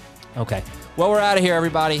 Okay. Well, we're out of here,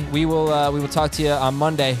 everybody. We will talk to you on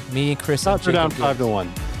Monday. Me and Chris. They're down 5-1. Oh,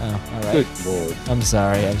 all right. Good Lord. I'm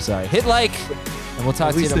sorry. Hit like, and we'll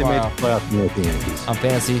talk to you tomorrow. At least they made the playoffs with the Yankees. On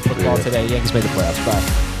Fantasy Football Today. Yankees made the playoffs.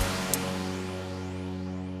 Bye.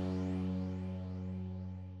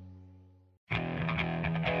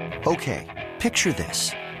 Okay, picture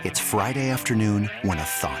this. It's Friday afternoon when a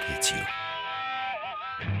thought hits you.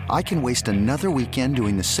 I can waste another weekend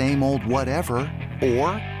doing the same old whatever,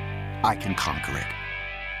 or I can conquer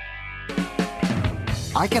it.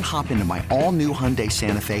 I can hop into my all-new Hyundai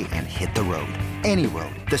Santa Fe and hit the road. Any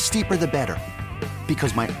road. The steeper, the better.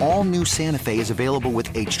 Because my all-new Santa Fe is available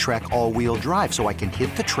with H-Track all-wheel drive, so I can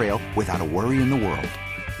hit the trail without a worry in the world.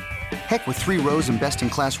 Heck, with 3 rows and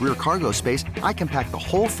best-in-class rear cargo space, I can pack the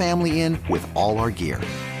whole family in with all our gear.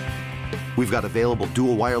 We've got available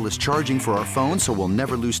dual wireless charging for our phones, so we'll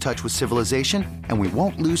never lose touch with civilization, and we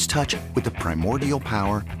won't lose touch with the primordial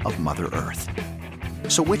power of Mother Earth.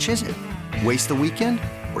 So which is it? Waste the weekend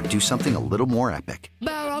or do something a little more epic?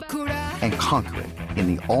 And conquer it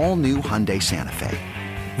in the all-new Hyundai Santa Fe.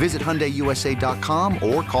 Visit HyundaiUSA.com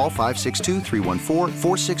or call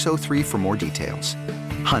 562-314-4603 for more details.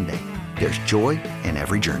 Hyundai, there's joy in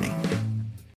every journey.